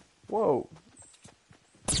 Whoa.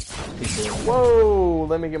 Whoa,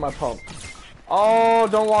 let me get my pump. Oh,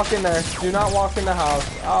 don't walk in there. Do not walk in the house.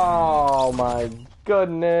 Oh my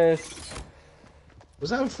goodness.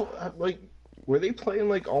 Was that a full, like, were they playing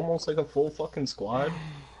like almost like a full fucking squad?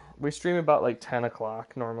 We stream about like 10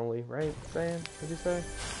 o'clock normally, right, Sam? What'd you say?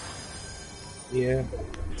 Yeah.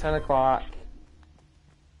 10 o'clock.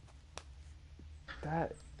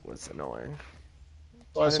 That was annoying.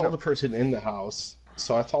 So I saw the person in the house,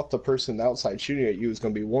 so I thought the person outside shooting at you was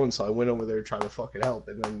going to be one, so I went over there trying to fucking help,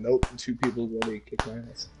 and then nope, two people really kicked my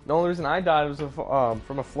ass. The only reason I died was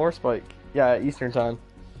from a floor spike. Yeah, Eastern time.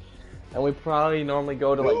 And we probably normally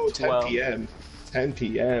go to like 12. 10 p.m. 10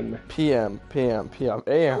 p.m. PM,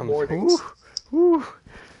 AM. Mornings. Woo.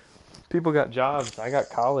 People got jobs. I got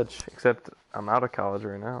college, except I'm out of college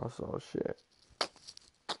right now, so shit.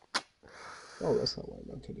 Oh, that's not what I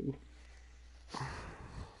meant to do.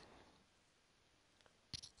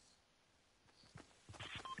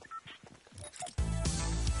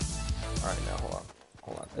 Alright, now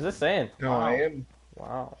hold on. Is this saying? No, wow. I am.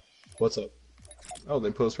 Wow. What's up? Oh,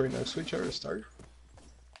 they post right next to each other. Start.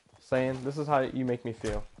 Saying, this is how you make me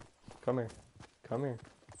feel. Come here.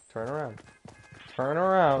 Turn around.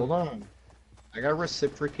 Hold on. I gotta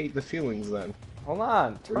reciprocate the feelings then. Hold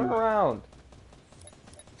on. Turn around.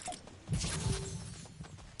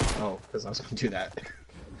 Oh, because I was gonna do that.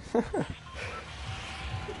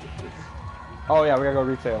 Oh yeah, we gotta go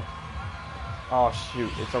retail. Oh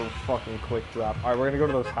shoot, it's a fucking quick drop. Alright, we're gonna go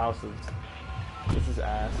to those houses. This is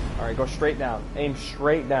ass. Alright, go straight down. Aim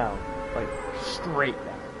straight down. Like, straight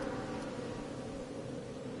down.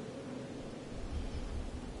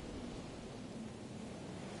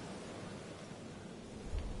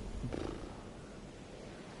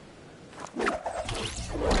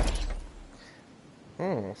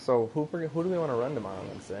 So who do we want to run tomorrow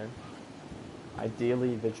then, Sam?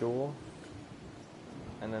 Ideally visual,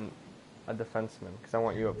 and then a defenseman, because I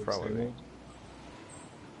want you up front with me.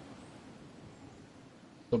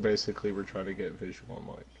 So basically we're trying to get visual on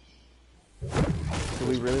Mike. Do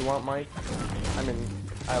we really want Mike? I mean,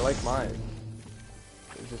 I like Mike.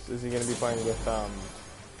 Is he going to be playing with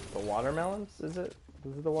the watermelons, is it?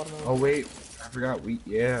 This is the watermelon. Oh wait, I forgot.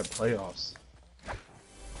 Yeah, playoffs.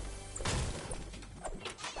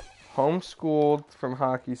 Homeschooled from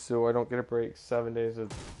hockey, so I don't get a break 7 days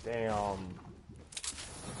of. Damn.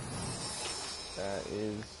 That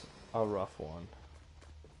is a rough one.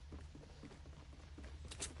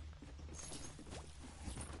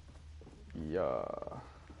 Yeah.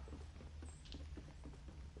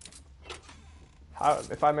 How,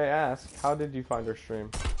 if I may ask, how did you find our stream?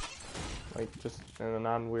 Like, just in a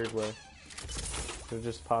non-weird way. It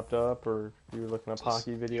just popped up, or you were looking up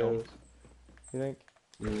hockey videos? You think?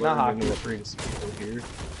 Not hockey. What brings people here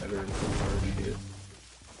that are in already.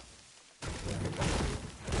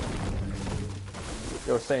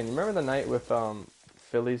 Yo, Sane, you remember the night with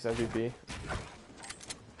Phillies MVP?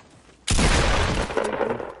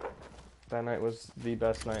 That night was the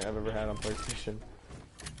best night I've ever had on PlayStation.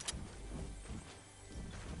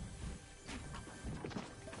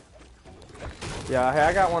 Yeah, hey,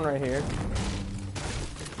 I got one right here.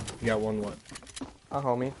 You got one what? A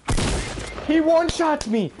homie. He one-shot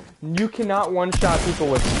me! You cannot one-shot people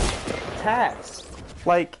with tags.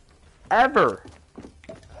 Like, ever.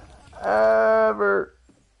 Ever.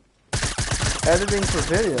 Editing for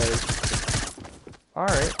videos.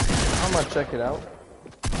 Alright, I'm gonna check it out.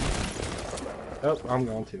 Oh, I'm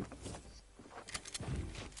going to.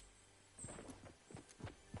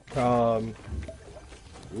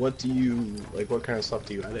 What do you, like, what kind of stuff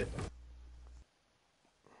do you edit?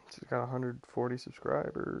 It's got 140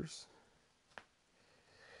 subscribers.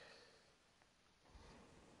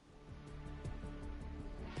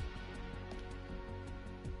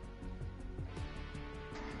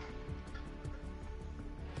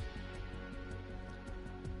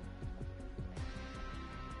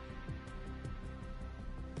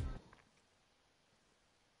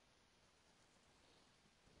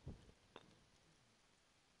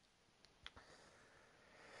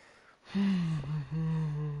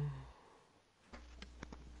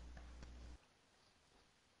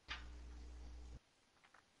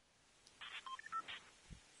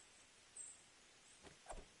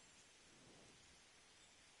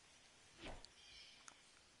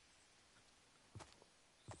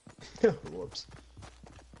 Whoops.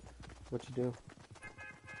 What you do?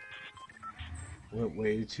 Went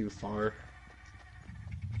way too far.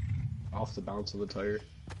 Off the bounce of the tire.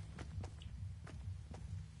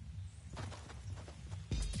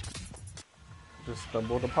 Just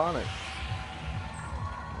stumbled upon it.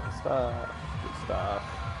 Good stuff. Good stuff.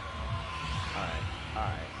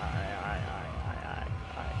 Alright.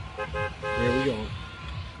 Where are we going?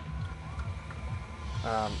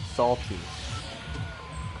 Salty.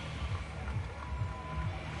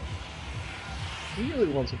 He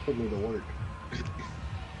really wants to put me to work.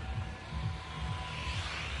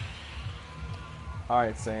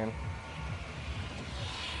 Alright, Sam.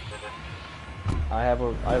 I have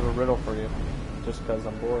a riddle for you. Just because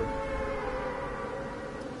I'm bored.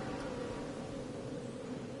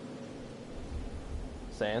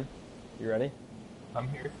 Sam, you ready? I'm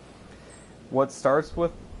here. What starts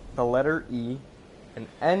with the letter E and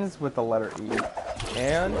ends with the letter E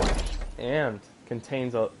and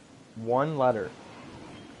contains one letter.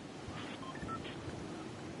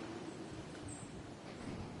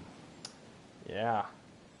 Yeah.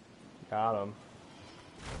 Got him.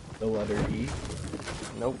 The letter E?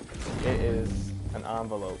 Nope. It is an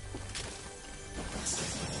envelope.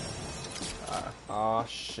 Oh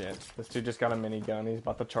shit. This dude just got a minigun. He's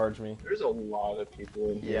about to charge me. There's a lot of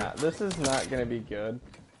people in here. Yeah, this is not gonna be good.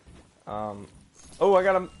 Oh, I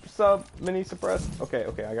got a mini suppress. Okay,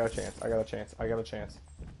 I got a chance.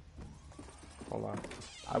 Hold on.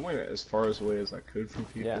 I went as far away as I could from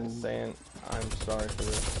people. Yeah, saying I'm sorry for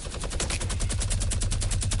this.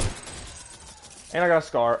 And I got a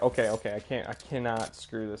scar. Okay, I cannot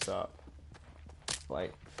screw this up.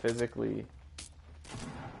 Like, physically.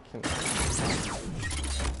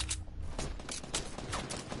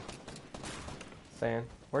 Saying,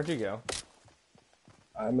 where'd you go?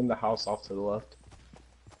 I'm in the house off to the left.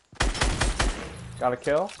 Got a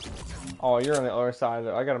kill? Oh, you're on the other side.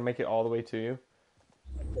 I gotta make it all the way to you.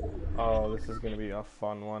 Oh, this is gonna be a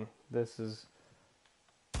fun one. This is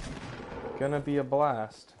gonna be a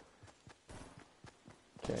blast.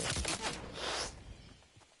 Okay.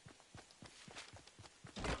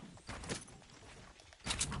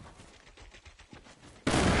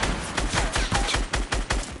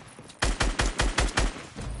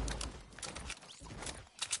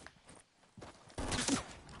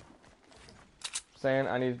 Saying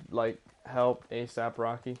I need, like, help ASAP,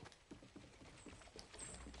 Rocky.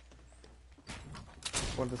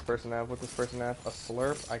 What does this person have? A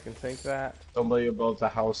slurp? I can take that. Somebody above the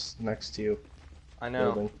house next to you. I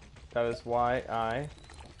know. building. That is why I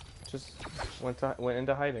just went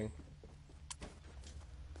into hiding.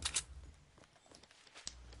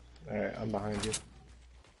 Alright, I'm behind you.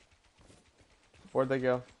 Where'd they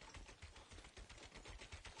go?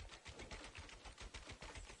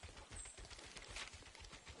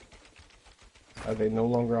 Are they no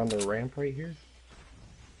longer on the ramp right here?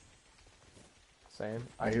 Same.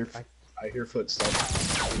 I hear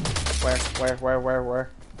footsteps Where?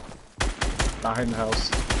 behind the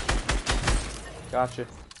house. Gotcha.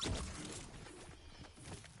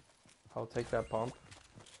 I'll take that pump.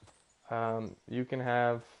 You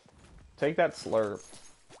can take that slurp.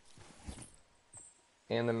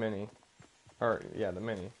 And the mini. Or, yeah, the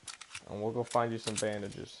mini. And we'll go find you some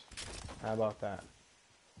bandages. How about that?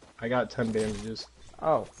 I got 10 bandages.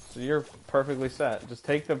 Oh, so you're perfectly set. Just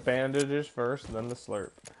take the bandages first, then the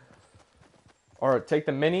slurp. Or take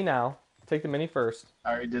the mini now. Take the mini first.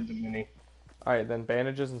 I already did the mini. Alright, then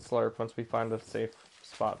bandages and slurp once we find a safe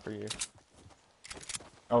spot for you.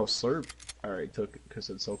 Oh, slurp? I already took it because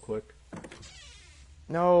it's so quick.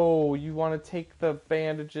 No, you want to take the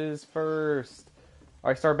bandages first.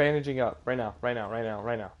 Alright, start bandaging up. Right now.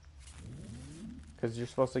 Because you're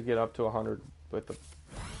supposed to get up to 100 with the...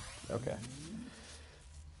 Okay.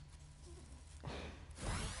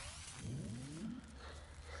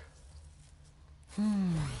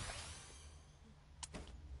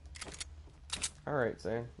 Alright,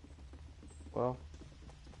 Zane. Well.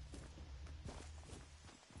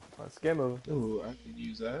 Let's get moving. Ooh, I could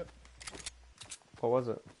use that. What was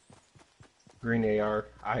it? Green AR.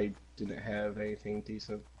 I didn't have anything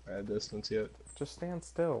decent at distance yet. Just stand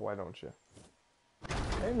still, why don't you?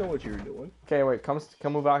 I didn't know what you were doing. Okay, wait, come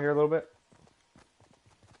move out here a little bit.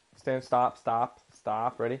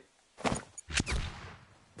 Stop, ready? I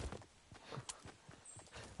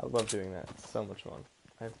love doing that. It's so much fun.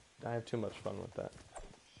 I have too much fun with that.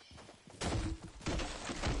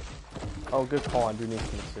 Oh, good call. I do need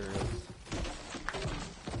some materials.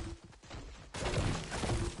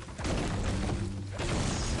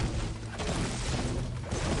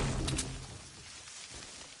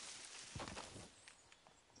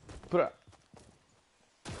 Put up.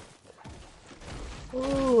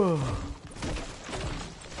 Ooh.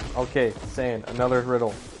 Okay, Sand, another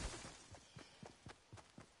riddle.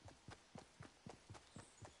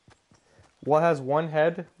 What has one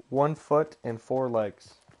head, 1 foot, and 4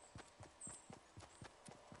 legs?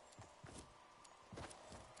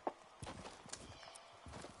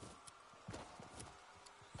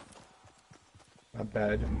 Not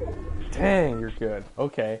bad. Dang, you're good.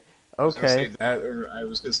 Okay. I was gonna say Okay. that, or I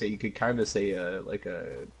was gonna say you could kind of say like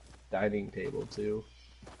a dining table too,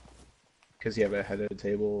 because you have a head of the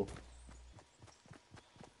table.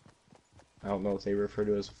 I don't know if they refer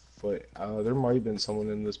to as foot. There might have been someone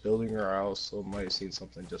in this building, or I also might have seen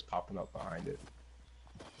something just popping up behind it.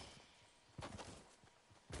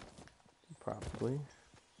 Probably.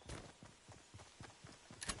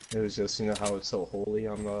 It was just, you know how it's so holy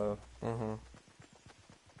on Mm-hmm.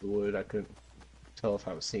 the wood. I couldn't tell if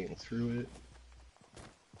I was seeing through it.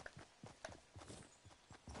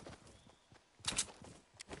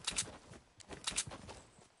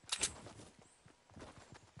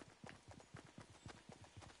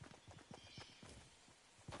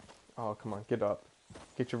 Oh, come on, get up.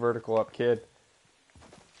 Get your vertical up, kid.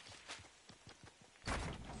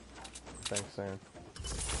 Thanks, Sam.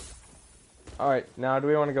 Alright, now do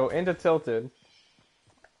we want to go into Tilted?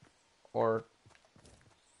 Or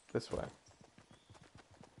this way?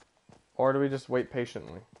 Or do we just wait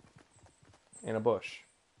patiently? In a bush?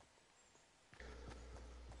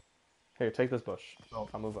 Here, take this bush. Oh.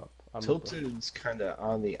 I'll move up. Tilted is kind of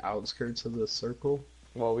on the outskirts of the circle,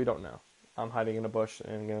 Well, we don't know. I'm hiding in a bush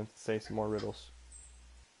and I'm going to say some more riddles.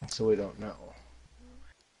 so we don't know.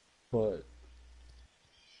 But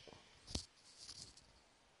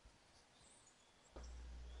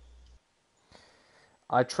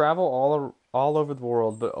I travel all over the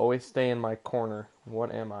world, but always stay in my corner.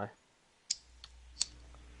 What am I?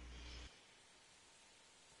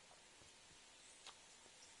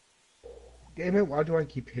 damn it, why do I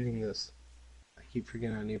keep hitting this? I keep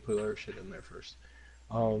forgetting I need to put other shit in there first.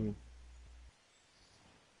 I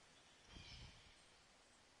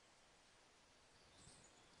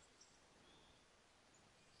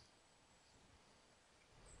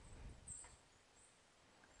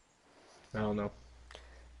don't know.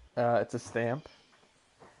 It's a stamp.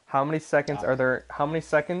 How many seconds are there? How many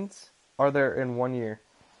seconds are there in 1 year?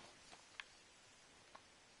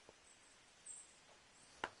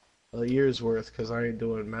 A year's worth, because I ain't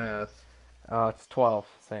doing math. It's 12.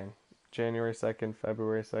 Same. January 2nd,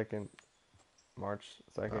 February 2nd, March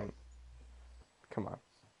 2nd. Come on.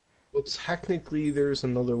 Well, technically, there's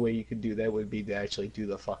another way you could do that. Would be to actually do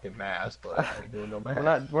the fucking math, but I ain't doing no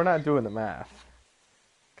math. We're not doing the math,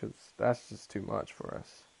 because that's just too much for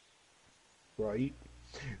us. Right?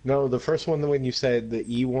 No, the first one when you said the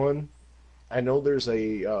E one, I know there's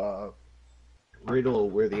a riddle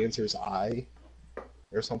where the answer is I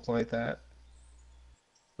or something like that,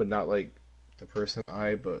 but not like the person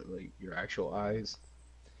I, but like your actual eyes.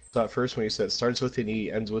 So at first when you said starts with an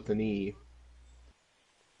E, ends with an E,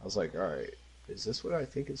 I was like, all right, is this what I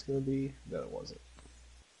think it's gonna be? No, it wasn't.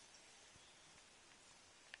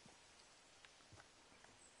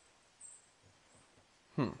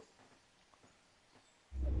 Hmm.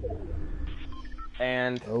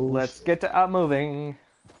 And Oh, let's get to out moving.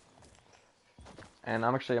 And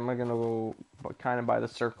I'm gonna go kind of by the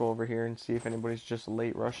circle over here and see if anybody's just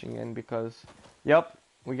late rushing in because, yep,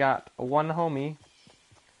 we got one homie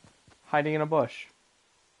hiding in a bush.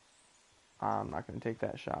 I'm not gonna take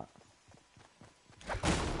that shot.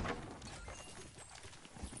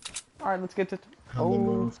 All right, let's get to. on the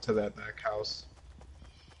move to that back house.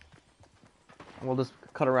 We'll just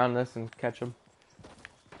cut around this and catch him.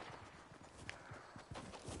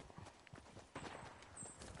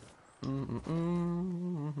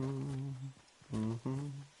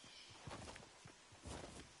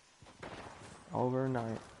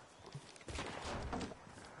 Overnight.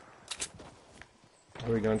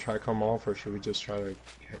 Are we gonna try to come off, or should we just try to?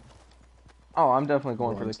 Oh, I'm definitely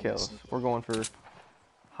going for Run the to the kills. center. We're going for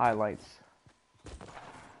highlights.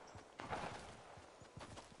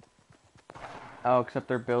 Oh, except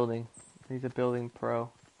they're building. He's a building pro.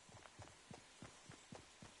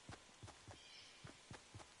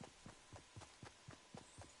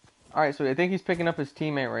 Alright, so I think he's picking up his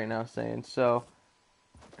teammate right now, saying, so...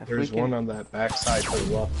 There's one on that backside to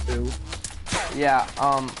the left, too. Yeah,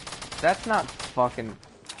 that's not fucking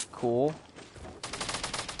cool.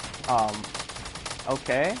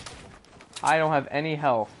 Okay. I don't have any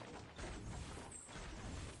health.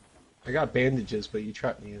 I got bandages, but you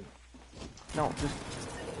trapped me in. No, just...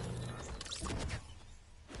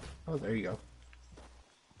 Oh, there you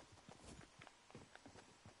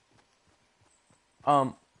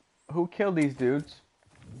go. Who killed these dudes?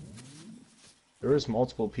 There was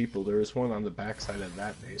multiple people. There was one on the backside of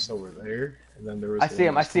that base over there, and then there was. I see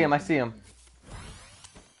him, I see him, I see him.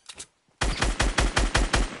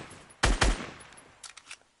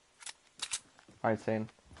 Alright, Sane.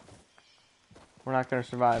 We're not gonna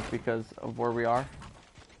survive because of where we are.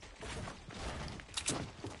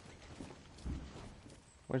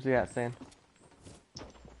 Where's he at, Sane?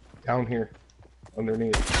 Down here,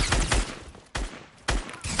 underneath.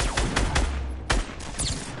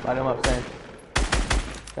 Light him up, Sane.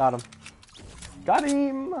 Got him. Got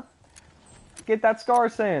him! Get that scar,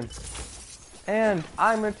 Sane. And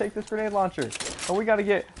I'm gonna take this grenade launcher. But we gotta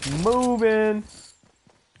get moving.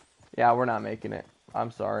 Yeah, we're not making it. I'm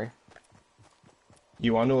sorry.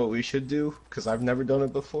 You wanna know what we should do? Cause I've never done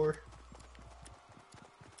it before.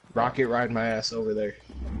 Rocket ride my ass over there.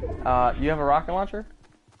 You have a rocket launcher?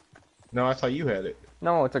 No, I thought you had it.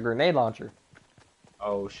 No, it's a grenade launcher.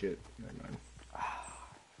 Oh shit. Never mind.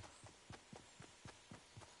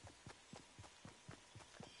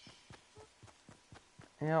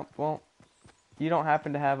 Yeah, well, you don't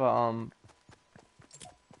happen to have a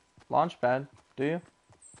launch pad, do you?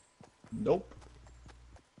 Nope.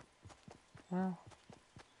 Well,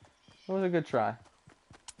 it was a good try.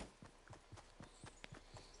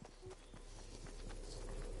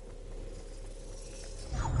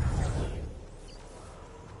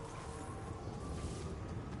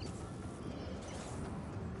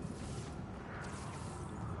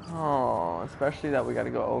 Oh, especially that we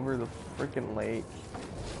gotta go over the freaking lake.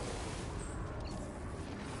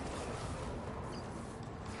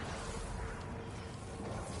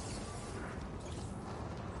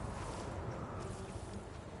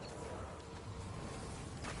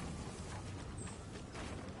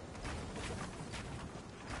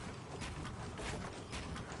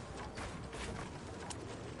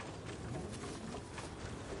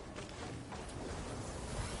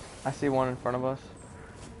 I see one in front of us.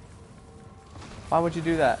 Why would you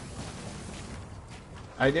do that?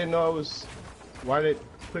 I didn't know I was. Why did it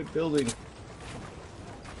quit building?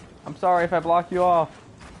 I'm sorry if I block you off.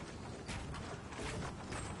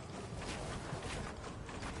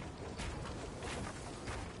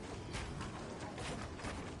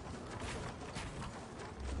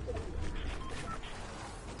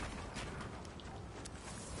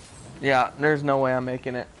 Yeah, there's no way I'm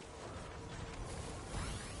making it.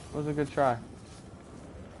 It was a good try.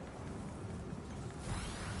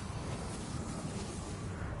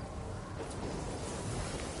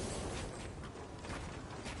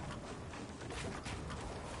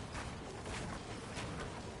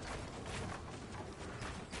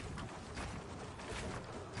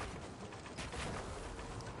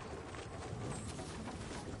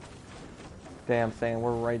 Damn, saying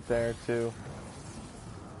we're right there too.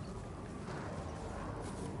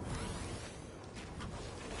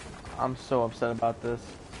 I'm so upset about this.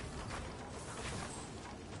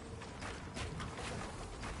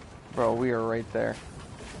 Bro, we are right there.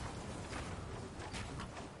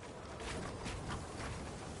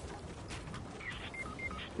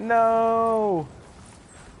 No!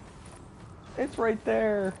 It's right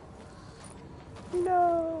there.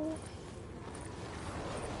 No!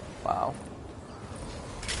 Wow.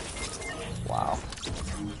 Wow.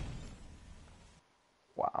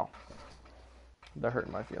 Wow. That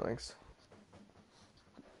hurt my feelings.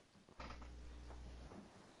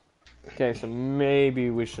 Okay, so maybe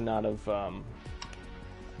we should not have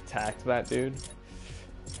attacked that dude.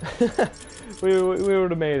 we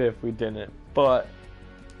would have made it if we didn't, but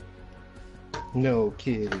No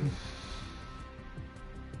kidding.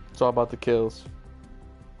 it's all about the kills.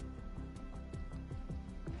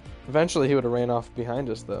 Eventually he would have ran off behind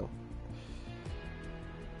us though.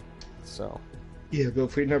 So. Yeah, but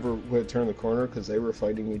if we never would have turned the corner because they were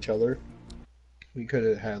fighting each other, we could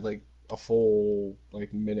have had like a full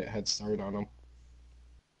like minute head start on them.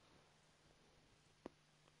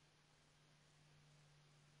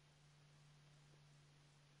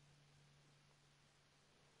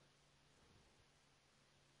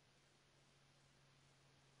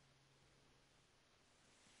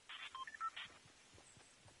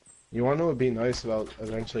 You want to know what would be nice about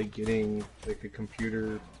eventually getting like a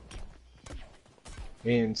computer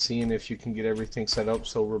and seeing if you can get everything set up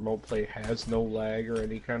so remote play has no lag or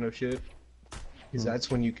any kind of shit? Because that's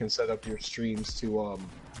when you can set up your streams to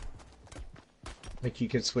like you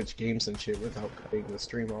can switch games and shit without cutting the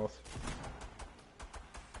stream off.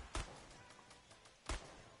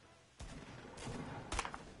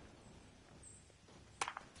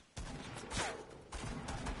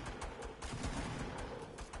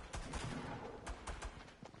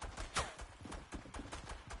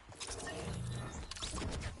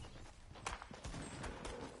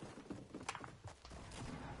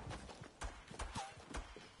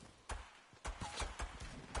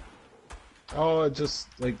 Oh, it just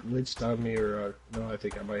like glitched on me, or no, I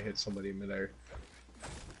think I might hit somebody in midair.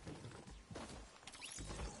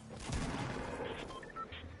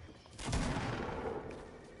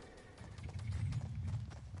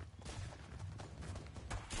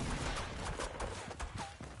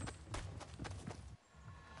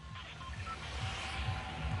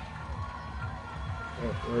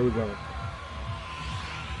 Oh, where are we going?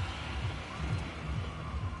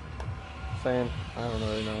 Saying, I don't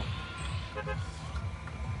really know.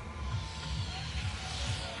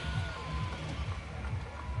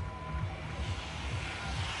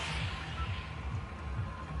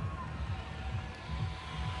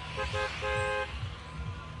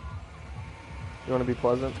 You want to be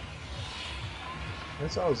pleasant?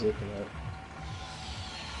 That's what I was looking at.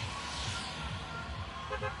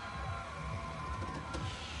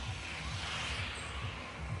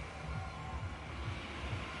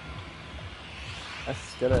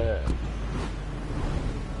 Let's get it.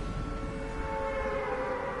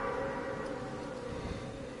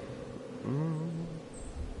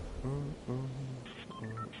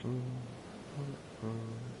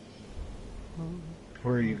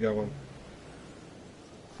 Where are you going?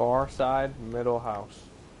 Far side, middle house.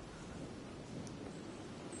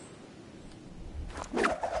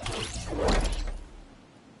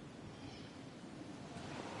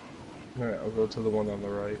 Alright, I'll go to the one on the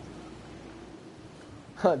right.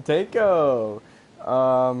 Daco!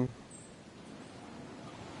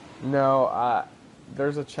 No,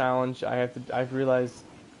 there's a challenge I've realized,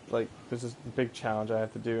 like, there's this big challenge I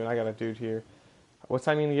have to do, and I got a dude here. What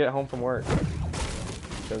time are you gonna get home from work?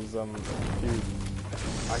 Because, dude,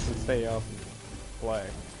 I can stay up and play.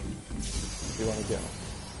 If you want to get home.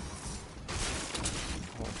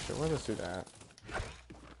 Oh shit, where's this dude at?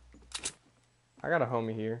 I got a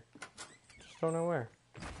homie here. Just don't know where.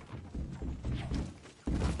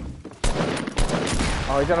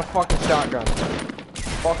 Oh, he got a fucking shotgun.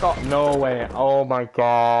 Fuck off. No way. Oh my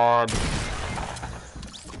god.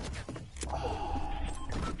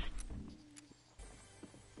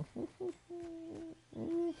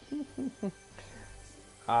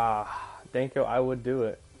 Danko, I would do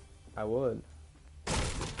it. I would.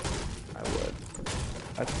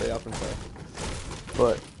 I'd stay up and play.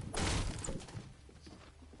 But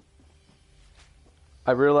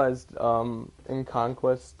I realized in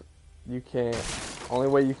Conquest you can't. Only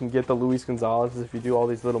way you can get the Luis Gonzalez is if you do all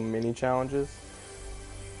these little mini challenges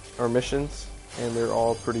or missions, and they're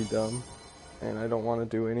all pretty dumb, and I don't want to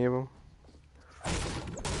do any of them.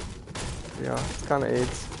 Yeah, it's kind of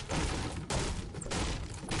AIDS.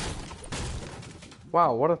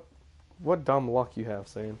 Wow, what dumb luck you have,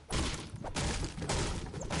 Sam.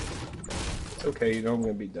 It's okay, you know I'm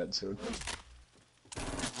gonna be dead soon.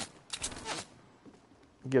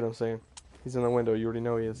 Get him, Sam. He's in the window. You already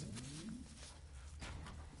know he is.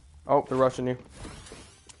 Oh, they're rushing you.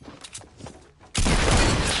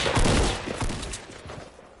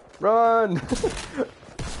 Run!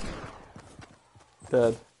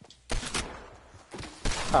 Dead.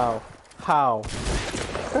 How? How?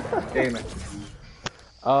 Damn it.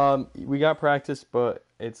 We got practice, but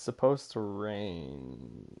it's supposed to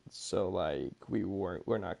rain, so like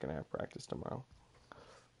we're not gonna have practice tomorrow.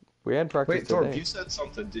 We had practice Wait, Thorpe, today. you said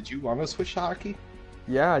something. Did you want to switch to hockey?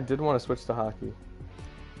 Yeah, I did want to switch to hockey.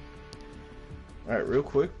 Alright, real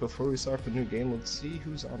quick, before we start the new game, let's see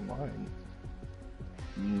who's online.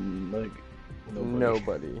 Like, nobody.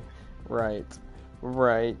 Nobody. Right.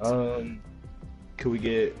 Right. Could we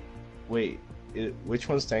get... Wait, which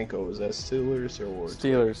one's Danko? Is that Steelers or Ward?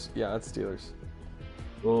 Steelers. Yeah, it's Steelers.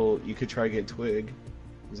 Well, you could try get Twig.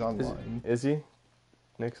 He's online. Is he?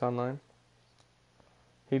 Nick's online?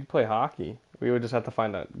 He'd play hockey. We would just have to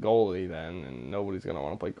find a goalie then, and nobody's going to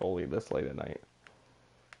want to play goalie this late at night.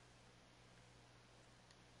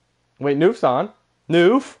 Wait, Noof's on.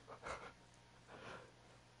 Noof!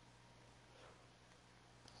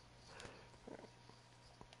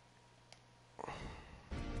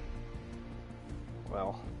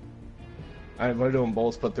 Well. I invited them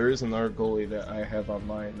both, but there is another goalie that I have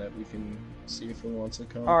online that we can see if he wants to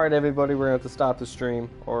come. Alright, everybody, we're going to have to stop the stream.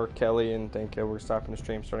 Or Kelly and Danko, we're stopping the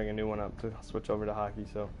stream, starting a new one up to switch over to hockey,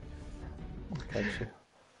 so catch you.